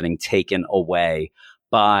ends up getting taken away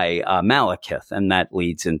by Malekith, and that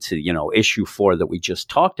leads into issue 4 that we just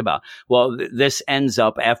talked about. Well, this ends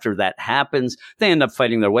up, after that happens, they end up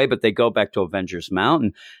fighting their way, but they go back to Avengers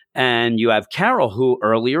Mountain, and you have Carol, who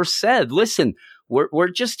earlier said, "Listen, we're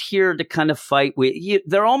just here to kind of fight."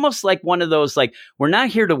 They're almost like one of those, like, we're not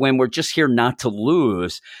here to win, we're just here not to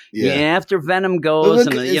lose. Yeah. After Venom goes,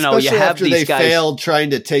 and you have these guys failed trying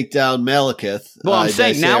to take down Malekith. Well, I'm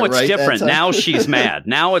saying now it's different. Now she's mad.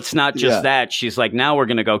 Now it's not just that. She's like, now we're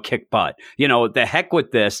going to go kick butt. The heck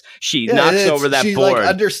with this. She knocks over that board. She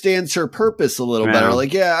understands her purpose a little better.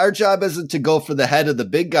 Like, our job isn't to go for the head of the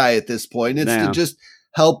big guy at this point. It's to just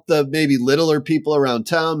help the maybe littler people around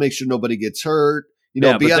town, make sure nobody gets hurt, be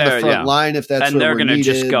on the front line if that's what we're needed. And they're going to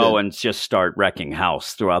just go and just start wrecking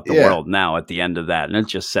house throughout the world now at the end of that. And it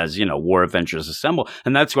just says, War Avengers Assemble.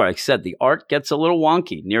 And that's where I said the art gets a little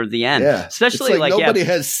wonky near the end. Yeah. Especially like nobody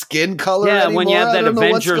has skin color anymore. When you have that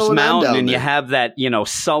Avengers Mountain and you have that,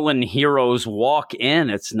 sullen heroes walk in,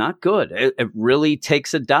 it's not good. It really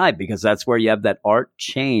takes a dive, because that's where you have that art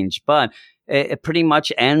change. But it pretty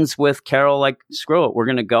much ends with Carol like, screw it, we're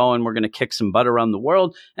going to go and we're going to kick some butt around the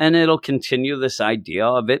world. And it'll continue this idea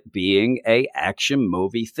of it being a action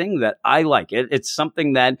movie thing that I like. It's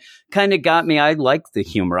something that kind of got me. I like the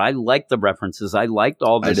humor. I like the references. I liked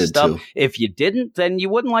all this stuff. Too. If you didn't, then you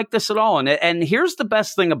wouldn't like this at all. And here's the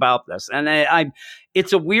best thing about this. And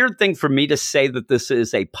it's a weird thing for me to say that this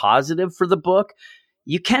is a positive for the book.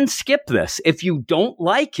 You can skip this. If you don't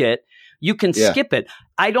like it, you can skip it.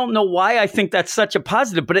 I don't know why I think that's such a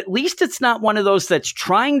positive, but at least it's not one of those that's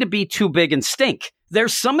trying to be too big and stink.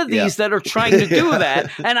 There's some of these that are trying to do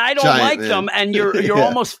that, and I don't like them, and you're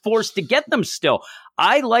almost forced to get them still.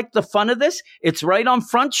 I like the fun of this. It's right on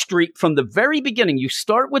Front Street from the very beginning. You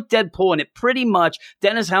start with Deadpool, and it pretty much,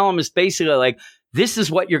 Dennis Hallam is basically like, this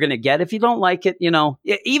is what you're going to get. If you don't like it,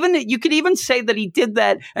 even you could even say that he did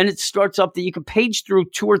that, and it starts off that you could page through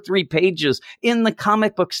 2 or 3 pages in the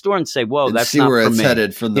comic book store and say, "Whoa, that's not for me." See where it's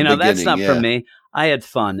headed from the beginning. That's not for me. I had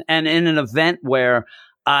fun, and in an event where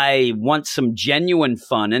I want some genuine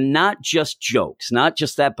fun and not just jokes, not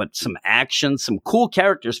just that, but some action, some cool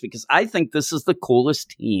characters, because I think this is the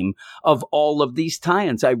coolest team of all of these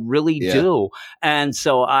tie-ins. I really do. And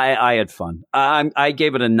so I had fun. I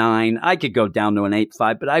gave it a 9. I could go down to an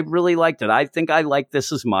 8.5, but I really liked it. I think I like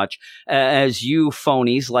this as much as you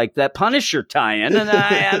phonies like that Punisher tie-in, and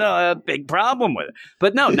I had a big problem with it.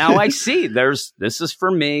 But no, now I see this is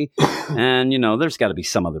for me. And, there's got to be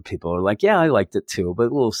some other people who are like, yeah, I liked it too,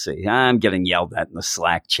 but we'll see. I'm getting yelled at in the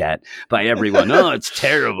Slack chat by everyone. Oh, it's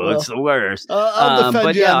terrible. Well, it's the worst. I'll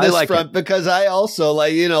defend you on this front because I also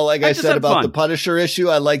like I said about the Punisher issue.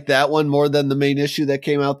 I like that one more than the main issue that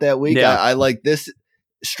came out that week. Yeah. I like this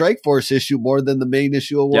Strike Force issue more than the main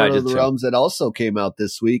issue of War of the Realms that also came out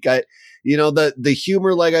this week. The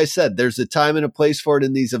humor, like I said, there's a time and a place for it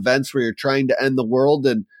in these events where you're trying to end the world,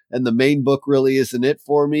 and the main book really isn't it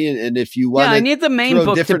for me. And if you want, I need the main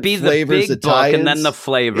book to be the big book and then the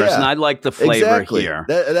flavors. And I like the flavor here.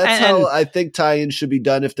 That's how I think tie-ins should be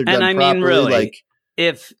done if they're done properly. And I mean, really,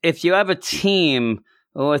 if you have a team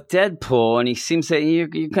with Deadpool, and he seems that you're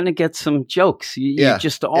going to get some jokes. You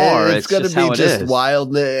just are. And it's going to be just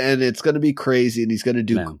wild, and it's going to be crazy, and he's going to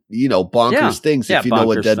do bonkers things if you know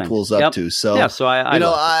what Deadpool's up to. So so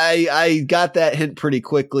I got that hint pretty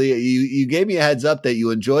quickly. You gave me a heads up that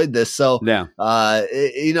you enjoyed this, so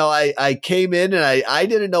I came in and I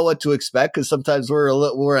didn't know what to expect because sometimes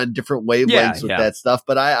we're on different wavelengths with that stuff,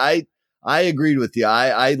 but I agreed with you.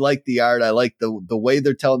 I like the art. I like the way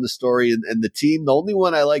they're telling the story, and the team. The only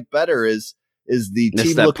one I like better is the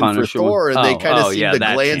team looking for Thor, and they kind of seem to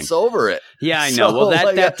glance over it. Yeah, I know. So, well,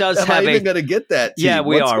 that does have even going to get that team? Yeah,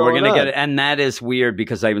 we are. We're going to get it. And that is weird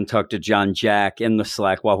because I even talked to John Jack in the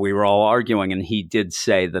Slack while we were all arguing, and he did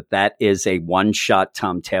say that is a one-shot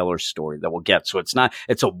Tom Taylor story that we'll get. So it's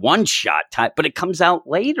a one-shot type, but it comes out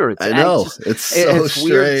later. I know. It's so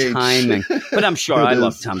strange. Weird timing. But I'm sure I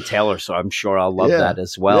love Tom Taylor, so I'm sure I'll love that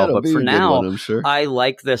as well. But for now, I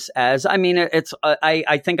like this as, it's,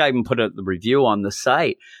 I think I even put the review on the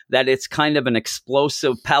site that it's kind of an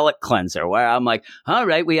explosive palate cleanser where I'm like, all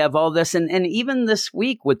right, we have all this. And even this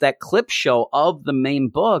week with that clip show of the main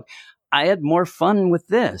book, I had more fun with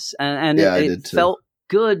this. And it felt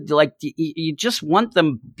good. Like you just want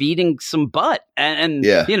them beating some butt and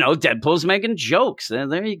Deadpool's making jokes.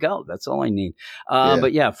 And there you go. That's all I need.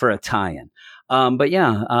 But for a tie-in. I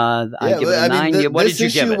give it a 9. What did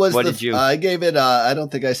you give it? I gave it, I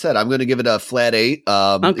don't think I said, I'm going to give it a flat 8.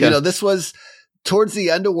 This was towards the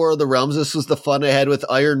end of War of the Realms. This was the fun I had with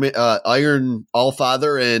Iron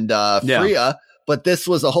Allfather and Freya, but this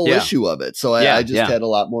was a whole issue of it. So I just had a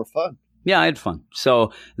lot more fun. Yeah, I had fun.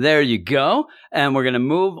 So there you go. And we're going to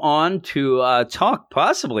move on to talk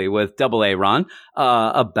possibly with Double A Ron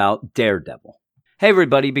about Daredevil. Hey,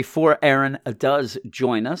 everybody. Before Aaron does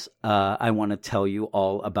join us, I want to tell you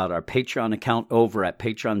all about our Patreon account over at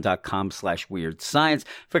patreon.com/weirdscience.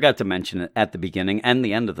 Forgot to mention it at the beginning and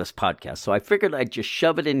the end of this podcast, so I figured I'd just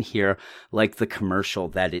shove it in here like the commercial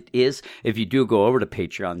that it is. If you do go over to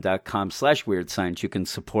patreon.com/weirdscience, you can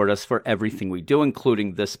support us for everything we do,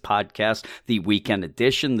 including this podcast, the Weekend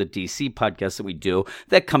Edition, the DC podcast that we do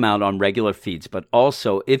that come out on regular feeds. But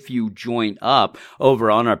also, if you join up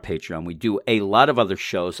over on our Patreon, we do a lot of other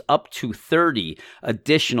shows, up to 30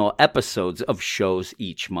 additional episodes of shows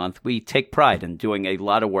each month. We take pride in doing a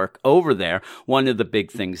lot of work over there. One of the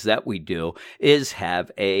big things that we do is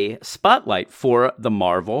have a spotlight for the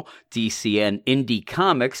Marvel, DC, and indie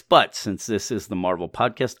comics. But since this is the Marvel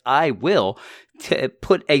podcast, I will to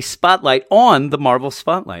put a spotlight on the Marvel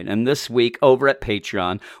Spotlight. And this week over at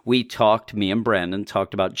Patreon, me and Brandon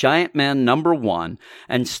talked about Giant Man #1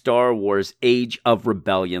 and Star Wars Age of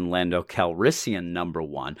Rebellion Lando Calrissian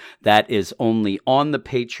 #1. That is only on the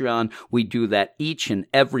Patreon. We do that each and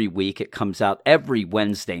every week. It comes out every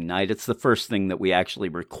Wednesday night. It's the first thing that we actually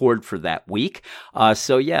record for that week.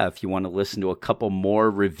 If you want to listen to a couple more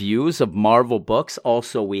reviews of Marvel books,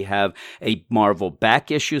 also we have a Marvel Back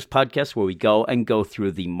Issues podcast where we go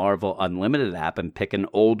through the Marvel Unlimited app and pick an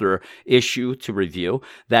older issue to review.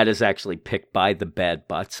 That is actually picked by the bad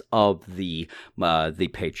butts of the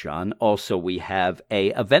Patreon. Also, we have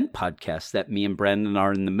a event podcast that me and Brandon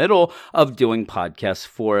are in the middle of doing podcasts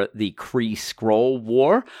for the Kree Skrull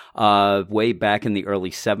War, way back in the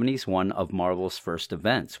early 70s, one of Marvel's first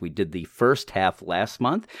events. We did the first half last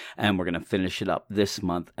month, and we're going to finish it up this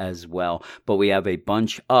month as well. But we have a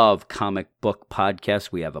bunch of comic book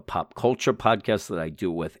podcasts. We have a pop culture podcast podcast that I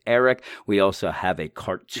do with Eric. We also have a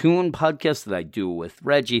cartoon podcast that I do with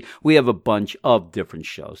Reggie. We have a bunch of different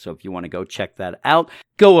shows. So if you want to go check that out,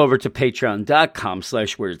 go over to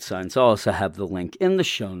patreon.com/weirdscience. I'll also have the link in the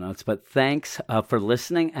show notes. But thanks for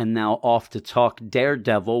listening. And now off to talk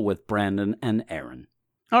Daredevil with Brandon and Aaron.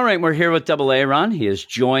 All right, we're here with Double Aaron. He has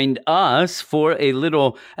joined us for a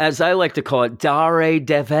little, as I like to call it,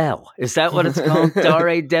 Daredevil. Is that what it's called?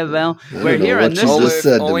 Daredevil? We're here, and this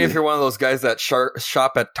only if you're one of those guys that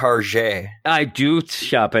shop at Target. I do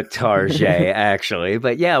shop at Target, actually.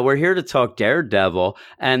 But yeah, we're here to talk Daredevil,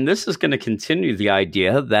 and this is going to continue the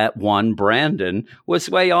idea that one Brandon was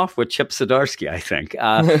way off with Chip Zdarsky, I think.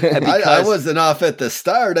 I wasn't off at the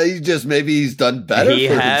start. Maybe he's done better. He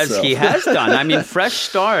has done. I mean, fresh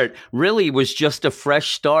start really was just a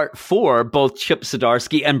fresh start for both Chip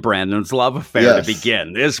Zdarsky and Brandon's love affair to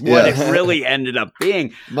begin. Is what it really ended up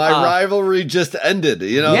being. My rivalry just ended,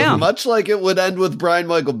 much like it would end with Brian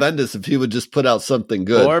Michael Bendis if he would just put out something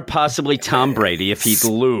good. Or possibly Tom Brady if he'd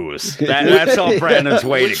lose. That's all Brandon's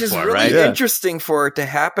waiting for, Which is really right? Interesting for it to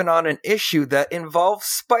happen on an issue that involves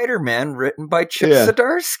Spider-Man written by Chip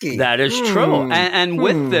Zdarsky. That is true. And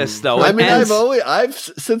with this, though, I've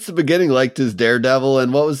since the beginning liked his Daredevil,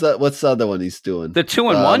 and what's the other one he's doing? The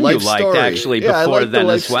 2-in-1 you liked Story. Actually before then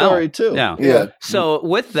as well. Story too. Yeah. So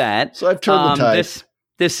with that, I've turned the tide.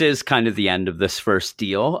 This is kind of the end of this first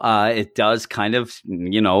deal. It does kind of,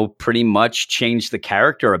 pretty much change the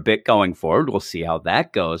character a bit going forward. We'll see how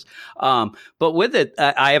that goes. But with it,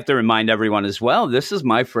 I have to remind everyone as well, this is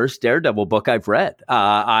my first Daredevil book I've read.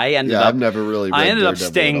 I've never really read I ended up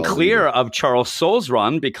Daredevil staying clear of Charles Soule's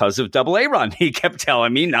run because of Double A run. He kept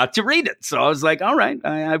telling me not to read it. So I was like, all right,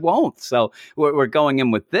 I won't. So we're going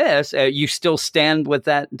in with this. You still stand with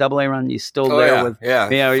that Double A run? You still there with? Yeah.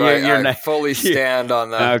 I fully stand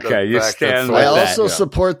on that. Okay, you stand with I that. also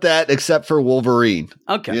support that, except for Wolverine.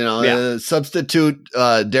 Okay, substitute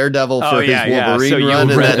Daredevil for his Wolverine so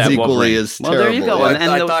run, and that's equally as terrible. There you go. Well,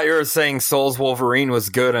 I thought you were saying Soule's Wolverine was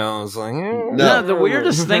good, and I was like, no. The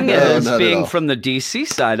weirdest thing is, being from the DC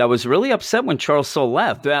side, I was really upset when Charles Soule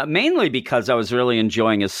left, mainly because I was really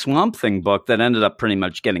enjoying his Swamp Thing book that ended up pretty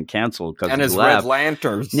much getting canceled because and his left. Red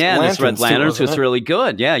Lanterns. Yeah, his Red Lanterns was really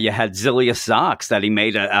good. Yeah, you had Zillia Zox that he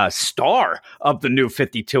made a star of the New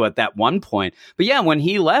 52 at that one point. But yeah, when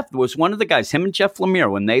he left, was one of the guys, him and Jeff Lemire,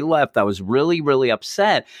 when they left, I was really, really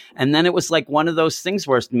upset. And then it was like one of those things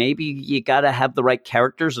where maybe you got to have the right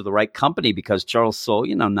characters or the right company, because Charles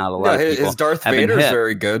Soule, not a lot of people. His Darth Vader's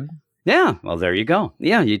very good. Yeah, well, there you go.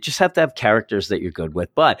 Yeah, you just have to have characters that you're good with.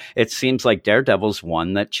 But it seems like Daredevil's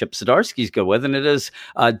one that Chip Zdarsky's good with, and it is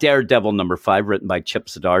Daredevil #5, written by Chip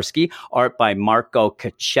Zdarsky, art by Marco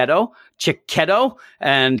Cicchetto,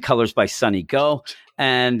 and colors by Sonny Go.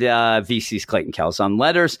 And VC's Clayton Calzon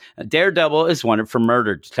letters. Daredevil is wanted for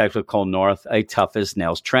murder. Detective Cole North, a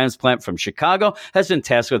tough-as-nails transplant from Chicago, has been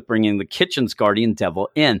tasked with bringing the kitchen's guardian devil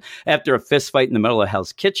in. After a fistfight in the middle of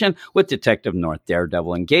Hell's Kitchen with Detective North,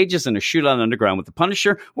 Daredevil engages in a shootout underground with the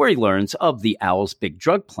Punisher, where he learns of the Owl's big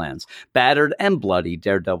drug plans. Battered and bloody,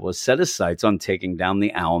 Daredevil has set his sights on taking down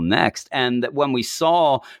the Owl next. And when we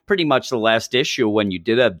saw pretty much the last issue, when you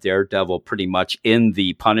did have Daredevil pretty much in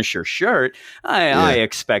the Punisher shirt, I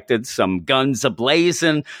expected some guns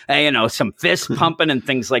a-blazing, some fist pumping and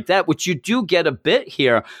things like that, which you do get a bit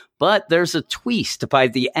here. But there's a twist by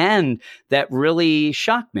the end that really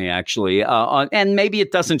shocked me, actually. And maybe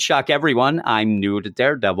it doesn't shock everyone. I'm new to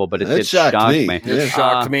Daredevil, but it did shock me. It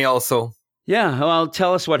shocked me also. Yeah, well,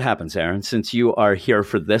 tell us what happens, Aaron, since you are here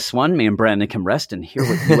for this one. Me and Brandon can rest and hear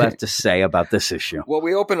what you have to say about this issue. Well,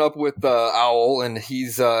 we open up with Owl, and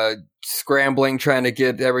he's scrambling, trying to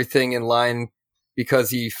get everything in line, because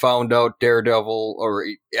he found out Daredevil, or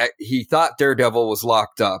he thought Daredevil was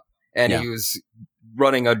locked up, and he was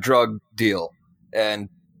running a drug deal. And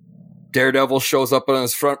Daredevil shows up on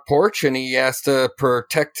his front porch, and he has to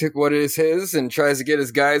protect what is his, and tries to get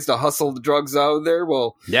his guys to hustle the drugs out of there.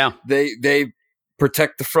 Well, they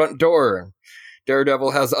protect the front door.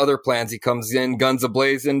 Daredevil has other plans. He comes in, guns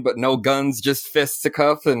a-blazing, but no guns, just fists to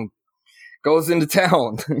cuff, and goes into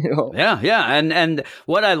town. Yeah. And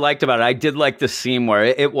what I liked about it, I did like the scene where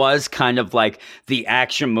it was kind of like the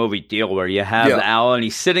action movie deal where you have the Owl and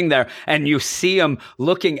he's sitting there and you see him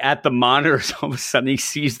looking at the monitors. All of a sudden he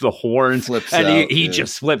sees the horns and he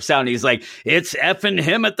just flips out and he's like, it's effing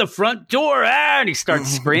him at the front door. And he starts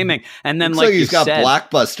screaming. And then like he's got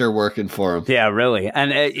Blockbuster working for him. Yeah, really.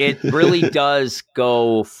 And it really does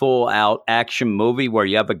go full out action movie where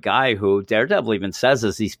you have a guy who Daredevil even says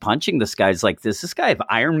as he's punching this guy, guys like, does this guy have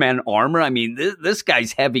Iron Man armor? I mean, this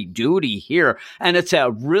guy's heavy duty here. And it's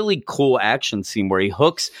a really cool action scene where he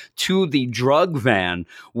hooks to the drug van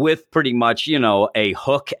with pretty much, a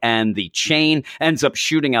hook and the chain, ends up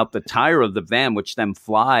shooting out the tire of the van, which then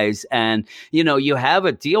flies. And, you have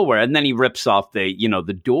a deal where, and then he rips off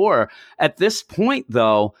the door. At this point,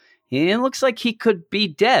 though, it looks like he could be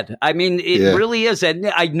dead. I mean, it really is. And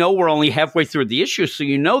I know we're only halfway through the issue, so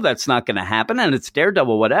that's not going to happen. And it's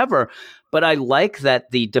Daredevil, whatever. But I like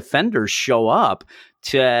that the Defenders show up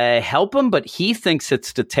to help him, but he thinks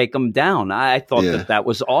it's to take him down. I thought that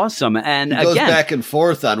was awesome. And he goes back and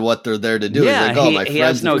forth on what they're there to do. Yeah, he's like, my friends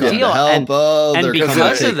has no deal. To help. And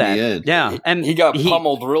because of that, and he got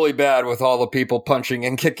pummeled really bad with all the people punching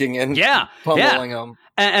and kicking and pummeling him.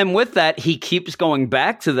 And with that, he keeps going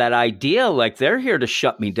back to that idea, like, they're here to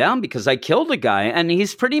shut me down because I killed a guy. And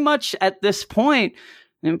he's pretty much at this point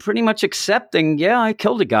and pretty much accepting, I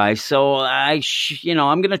killed a guy. So I'm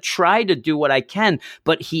going to try to do what I can.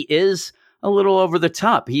 But he is a little over the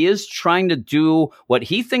top. He is trying to do what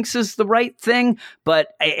he thinks is the right thing,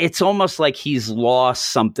 but it's almost like he's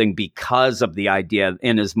lost something because of the idea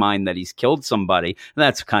in his mind that he's killed somebody. And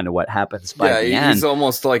that's kind of what happens by the end. He's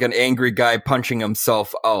almost like an angry guy punching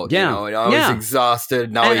himself out. He's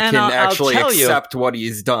exhausted. Now he can actually accept what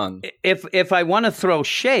he's done. If I want to throw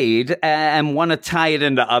shade and want to tie it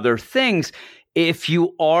into other things, if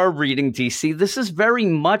you are reading DC, this is very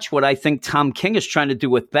much what I think Tom King is trying to do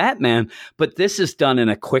with Batman, but this is done in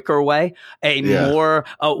a quicker way,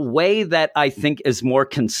 a way that I think is more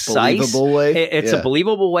concise. Believable way. It's a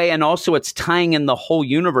believable way, and also it's tying in the whole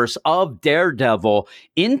universe of Daredevil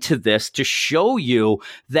into this to show you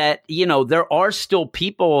that, there are still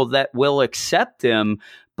people that will accept him,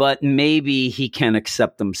 but maybe he can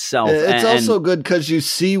accept himself. It's also good because you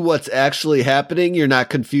see what's actually happening. You're not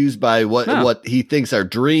confused by what he thinks are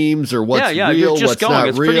dreams or what's real, what's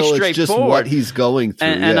not real. It's just what he's going through.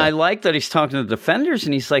 And I like that he's talking to the Defenders,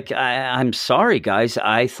 and he's like, I'm sorry, guys.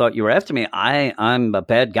 I thought you were after me. I'm a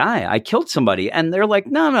bad guy. I killed somebody. And they're like,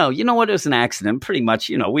 no, you know what? It was an accident. Pretty much,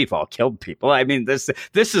 we've all killed people. I mean, this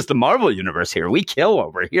is the Marvel universe here. We kill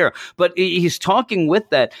over here. But he's talking with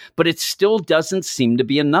that, but it still doesn't seem to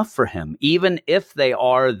be enough for him, even if they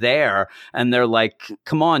are there and they're like,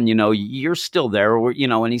 come on, you're still there,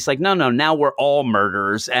 and he's like, no, now we're all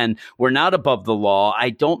murderers and we're not above the law.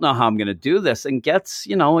 I don't know how I'm going to do this, and gets,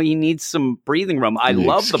 he needs some breathing room. I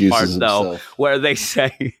love the part though where they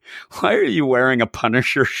say, why are you wearing a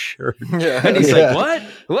Punisher shirt? And he's like,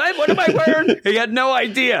 what am I wearing? He had no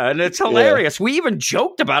idea. And it's hilarious. We even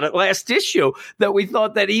joked about it last issue that we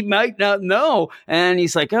thought that he might not know. And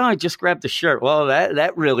he's like, I just grabbed the shirt. Well,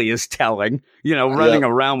 that really is telling, running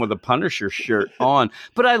around with a Punisher shirt on.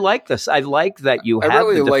 But I like this. I like that you have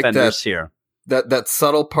really the Defenders here. That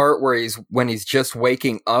subtle part where when he's just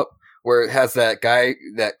waking up, where it has that guy,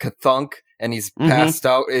 that Kathunk, and he's passed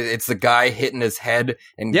out. It's the guy hitting his head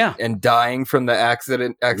and dying from the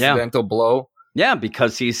accidental blow. Yeah,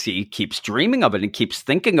 because he keeps dreaming of it and keeps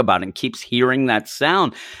thinking about it and keeps hearing that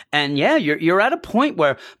sound. And you're at a point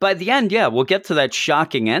where by the end, we'll get to that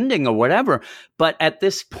shocking ending or whatever. But at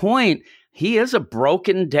this point, he is a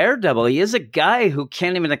broken Daredevil. He is a guy who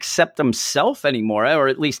can't even accept himself anymore, or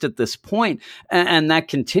at least at this point. And that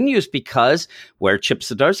continues because where Chip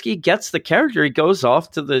Zdarsky gets the character, he goes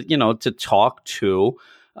off to to talk to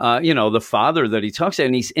the father that he talks to,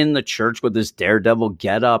 and he's in the church with his Daredevil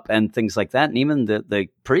getup and things like that. And even the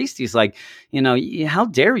priest, he's like, how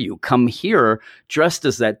dare you come here dressed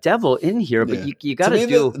as that devil in here? But you got to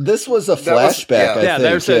do. This was a flashback. I think.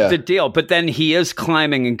 There's the deal. But then he is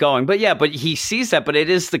climbing and going. But he sees that. But it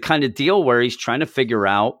is the kind of deal where he's trying to figure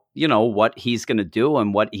out, what he's going to do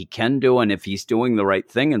and what he can do and if he's doing the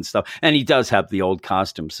right thing and stuff. And he does have the old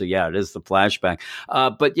costume. So it is the flashback.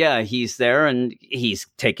 But he's there and he's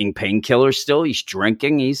taking painkillers still. He's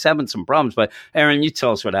drinking. He's having some problems. But Aaron, you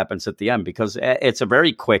tell us what happens at the end, because it's a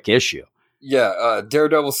very quick issue. Yeah,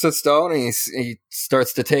 Daredevil sits down and he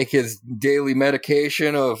starts to take his daily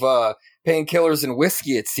medication of painkillers and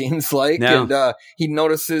whiskey, it seems like. Yeah. And he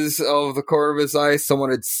notices of the corner of his eye someone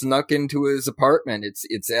had snuck into his apartment.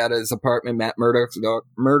 It's at his apartment, Matt Murdock's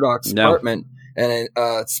apartment. And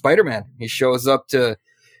Spider-Man, he shows up to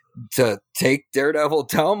take Daredevil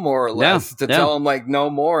down, more or less, tell him, like, no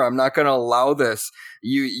more. I'm not going to allow this.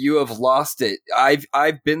 You have lost it.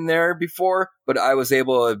 I've been there before, but I was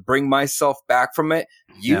able to bring myself back from it.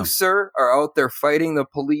 You, sir, are out there fighting the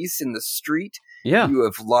police in the street. Yeah. You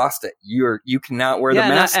have lost it. You cannot wear the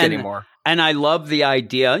mask anymore. And I love the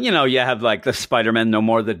idea, you have like the Spider-Man no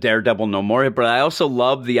more, the Daredevil no more, but I also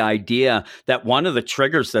love the idea that one of the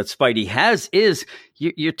triggers that Spidey has is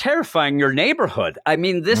you're terrifying your neighborhood. I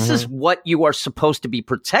mean, this is what you are supposed to be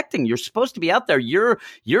protecting. You're supposed to be out there. You're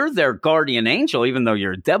their guardian angel, even though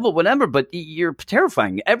you're a devil, whatever, but you're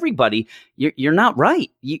terrifying everybody. You're not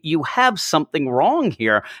right. You have something wrong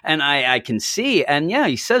here. And I can see. And yeah,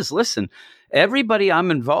 he says, listen, everybody I'm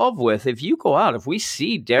involved with, if you go out, if we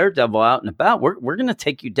see Daredevil out and about, we're going to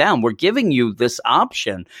take you down. We're giving you this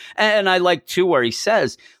option. And I like, too, where he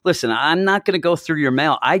says, listen, I'm not going to go through your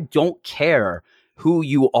mail. I don't care who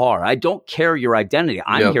you are. I don't care your identity.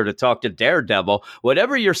 I'm here to talk to Daredevil.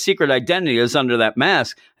 Whatever your secret identity is under that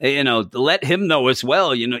mask, let him know as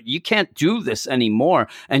well. You can't do this anymore.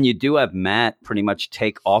 And you do have Matt pretty much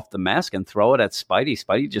take off the mask and throw it at Spidey.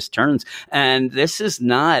 Spidey just turns. And this is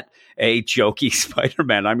not a jokey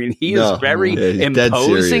Spider-Man. I mean, he is very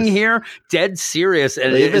imposing here, dead serious.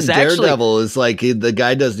 And even Daredevil is like, the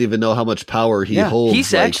guy doesn't even know how much power he holds.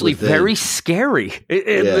 He's actually very scary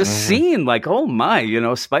in this scene. Like, oh my,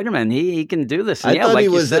 Spider-Man, he can do this. And I thought he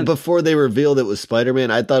was, before they revealed it was Spider-Man,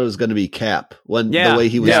 I thought it was going to be Cap. The way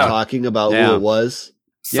he was talking about who it was.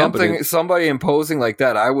 Somebody imposing like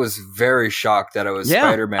that, I was very shocked that it was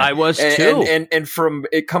Spider-Man. I was too. And from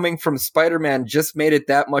it coming from Spider-Man just made it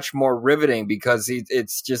that much more riveting because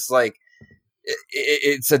it's just like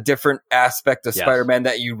it's a different aspect of Spider-Man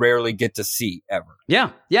that you rarely get to see ever.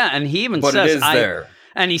 Yeah, and he even says, it is there.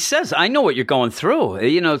 And he says, I know what you're going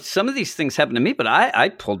through. Some of these things happen to me, but I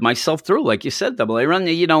pulled myself through, like you said, Double A Run,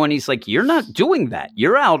 and he's like, you're not doing that.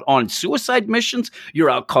 You're out on suicide missions. You're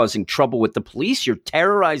out causing trouble with the police. You're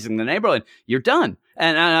terrorizing the neighborhood. You're done.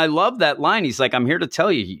 And I love that line. He's like, I'm here to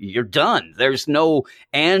tell you, you're done. There's no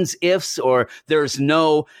ands, ifs, or there's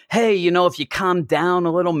no, hey, if you calm down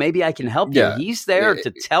a little, maybe I can help you. He's there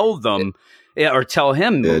to tell them. Or tell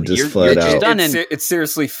him you're just done. It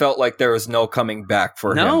seriously felt like there was no coming back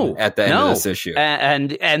for him at the end of this issue.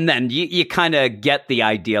 And then you kind of get the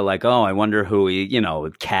idea like, oh, I wonder who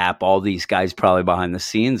Cap, all these guys probably behind the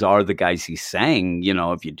scenes are the guys he's saying,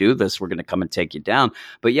 if you do this, we're going to come and take you down.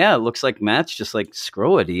 But yeah, it looks like Matt's just like,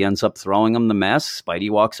 screw it. He ends up throwing him the mask.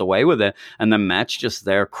 Spidey walks away with it. And then Matt's just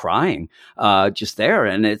there crying, just there.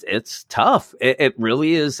 And it's tough. It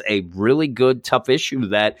really is a really good, tough issue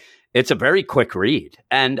that it's a very quick read.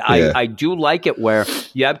 And I do like it where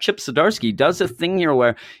you have Chip Zdarsky does a thing here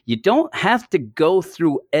where you don't have to go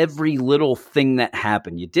through every little thing that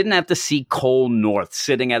happened. You didn't have to see Cole North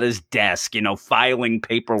sitting at his desk, filing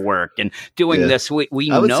paperwork and doing this. We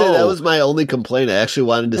I would say that was my only complaint. I actually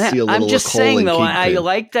wanted to see a little I'm just of Cole saying, and though, Kingpin. I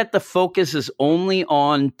like that the focus is only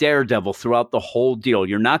on Daredevil throughout the whole deal.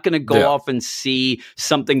 You're not going to go off and see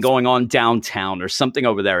something going on downtown or something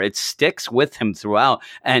over there. It sticks with him throughout.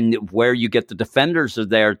 And where you get the defenders are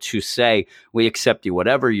there to say, we accept you,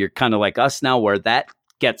 whatever. You're kind of like us now, where that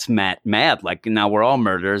gets Matt mad. Like, now we're all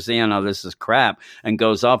murderers. This is crap, and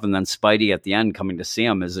goes off. And then Spidey at the end coming to see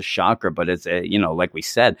him is a shocker. But it's, like we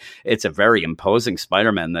said, it's a very imposing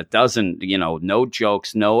Spider-Man that doesn't, no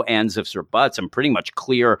jokes, no ands, ifs, or buts, and pretty much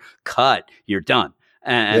clear cut. You're done.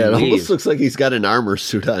 And it almost looks like he's got an armor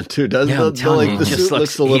suit on too, doesn't it? Like the suit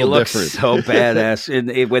looks a little different. So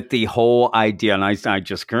badass with the whole idea. And I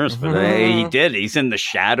just cursed, but he did. He's in the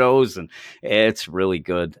shadows, and it's really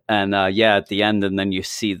good. And at the end, and then you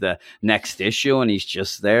see the next issue, and he's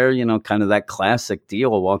just there. Kind of that classic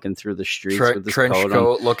deal, walking through the streets with his trench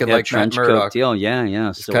coat, looking like trench Matt Murdock deal.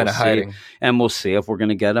 Yeah. So kind of hiding, and we'll see if we're going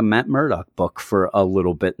to get a Matt Murdock book for a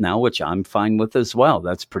little bit now, which I'm fine with as well.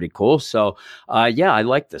 That's pretty cool. So I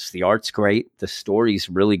like this. The art's great. The story's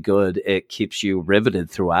really good. It keeps you riveted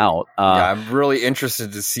throughout. I'm really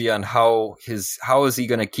interested to see on how is he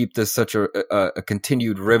going to keep this such a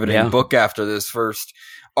continued riveting book after this first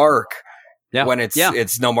arc. Yeah. When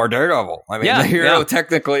it's no more Daredevil. I mean, the hero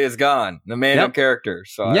technically is gone. The main character.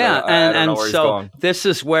 So I don't know where he's going. This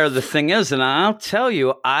is where the thing is, and I'll tell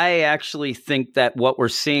you, I actually think that what we're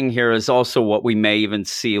seeing here is also what we may even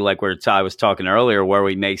see, like where I was talking earlier, where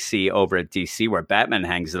we may see over at DC, where Batman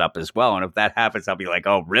hangs it up as well. And if that happens, I'll be like,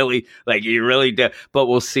 oh, really? Like, you really do? But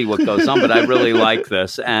we'll see what goes on. But I really like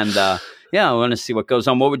this, and I want to see what goes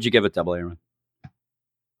on. What would you give it, Double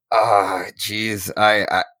A? Geez,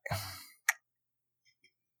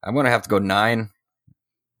 I'm going to have to go 9.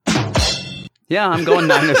 Yeah, I'm going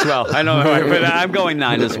 9 as well. I know, but I'm going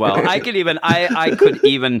 9 as well. I could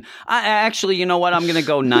even, actually, you know what? I'm going to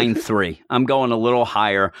go 9.3. I'm going a little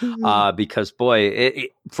higher because, boy,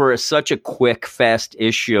 for such a quick, fast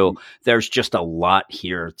issue, there's just a lot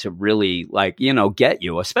here to really, get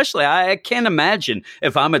you. Especially, I can't imagine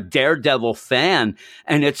if I'm a Daredevil fan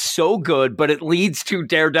and it's so good, but it leads to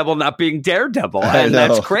Daredevil not being Daredevil. And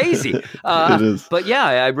that's crazy. It is. But yeah,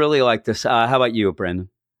 I really like this. How about you, Brandon?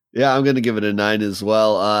 Yeah, I'm going to give it a 9 as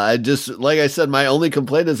well. I just, like I said, my only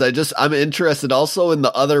complaint is I'm interested also in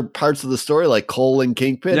the other parts of the story, like Cole and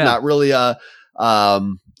Kingpin. Yeah. Not really a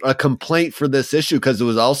complaint for this issue because it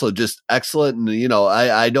was also just excellent. And,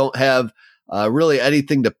 I don't have really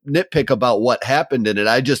anything to nitpick about what happened in it.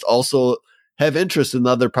 I just also have interest in the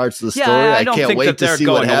other parts of the story. I don't can't think wait that they're to see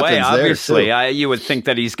going what happens away. Obviously, there. You would think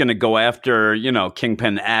that he's going to go after,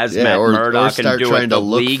 Kingpin as Matt Murdock and do it the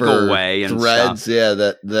legal way and threads. Stuff.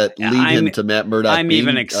 That lead him to Matt Murdock. I'm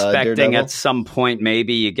even expecting at some point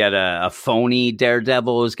maybe you get a phony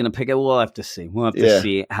Daredevil who's going to pick it. We'll have to see. We'll have to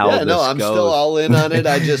see how this goes. I'm still all in on it.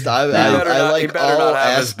 I like all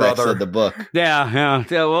aspects of the book. Yeah.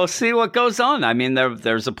 We'll see what goes on. I mean,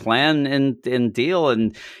 there's a plan in deal,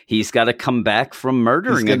 and he's got to come back from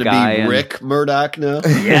murdering a guy. Be Rick Murdoch now.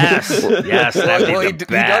 Yes. He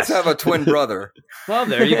does have a twin brother. Well,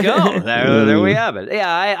 there you go. There we have it.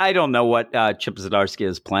 Yeah, I don't know what Chip Zdarsky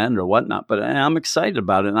has planned or whatnot, but I'm excited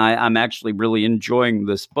about it, and I'm actually really enjoying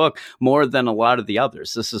this book more than a lot of the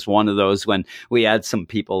others. This is one of those when we had some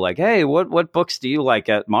people like, hey, what books do you like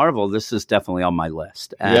at Marvel? This is definitely on my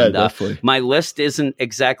list. And, definitely. My list isn't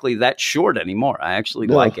exactly that short anymore. I actually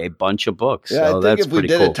like a bunch of books. Yeah, so I think that's if we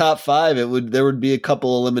did cool. a top 5, there would be a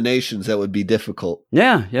couple eliminations that would be difficult.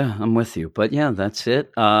 Yeah, I'm with you. But yeah, that's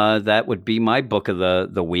it. That would be my book of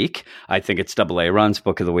the week. I think it's Double Aaron's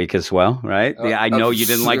book of the week as well, right? I know you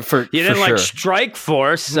didn't like Strike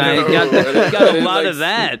Force. No, I got a lot of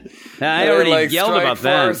that. I already yelled about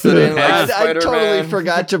that. I totally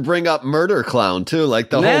forgot to bring up Murder Clown too. Like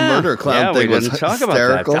the whole Murder Clown thing was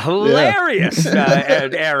hysterical. About that. Hilarious,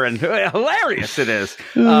 Aaron. Hilarious it is.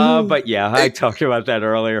 But yeah, I talked about that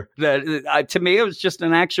earlier. To me, it was just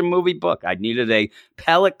an action movie book. I needed a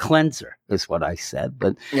palate cleanser, is what I said.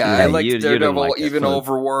 But I liked Daredevil even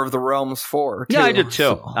over War of the Realms 4. Too, yeah, I did too.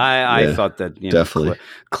 So. I thought that definitely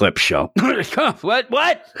clip show. What did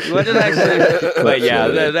I say? But yeah,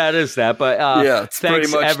 that is that. But it's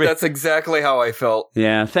pretty much that's exactly how I felt.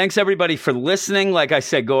 Yeah, thanks everybody for listening. Like I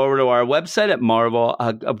said, go over to our website at Marvel.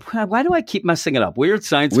 Why do I keep messing it up? Weird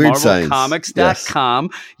Science, MarvelComics.com.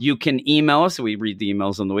 Yes. You can email us. We read the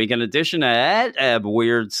emails on the Weekend Edition at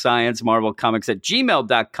Weird Science Marvel Comics at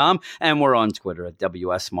gmail.com. And we're on Twitter at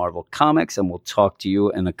WS Marvel Comics. And we'll talk to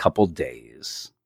you in a couple days.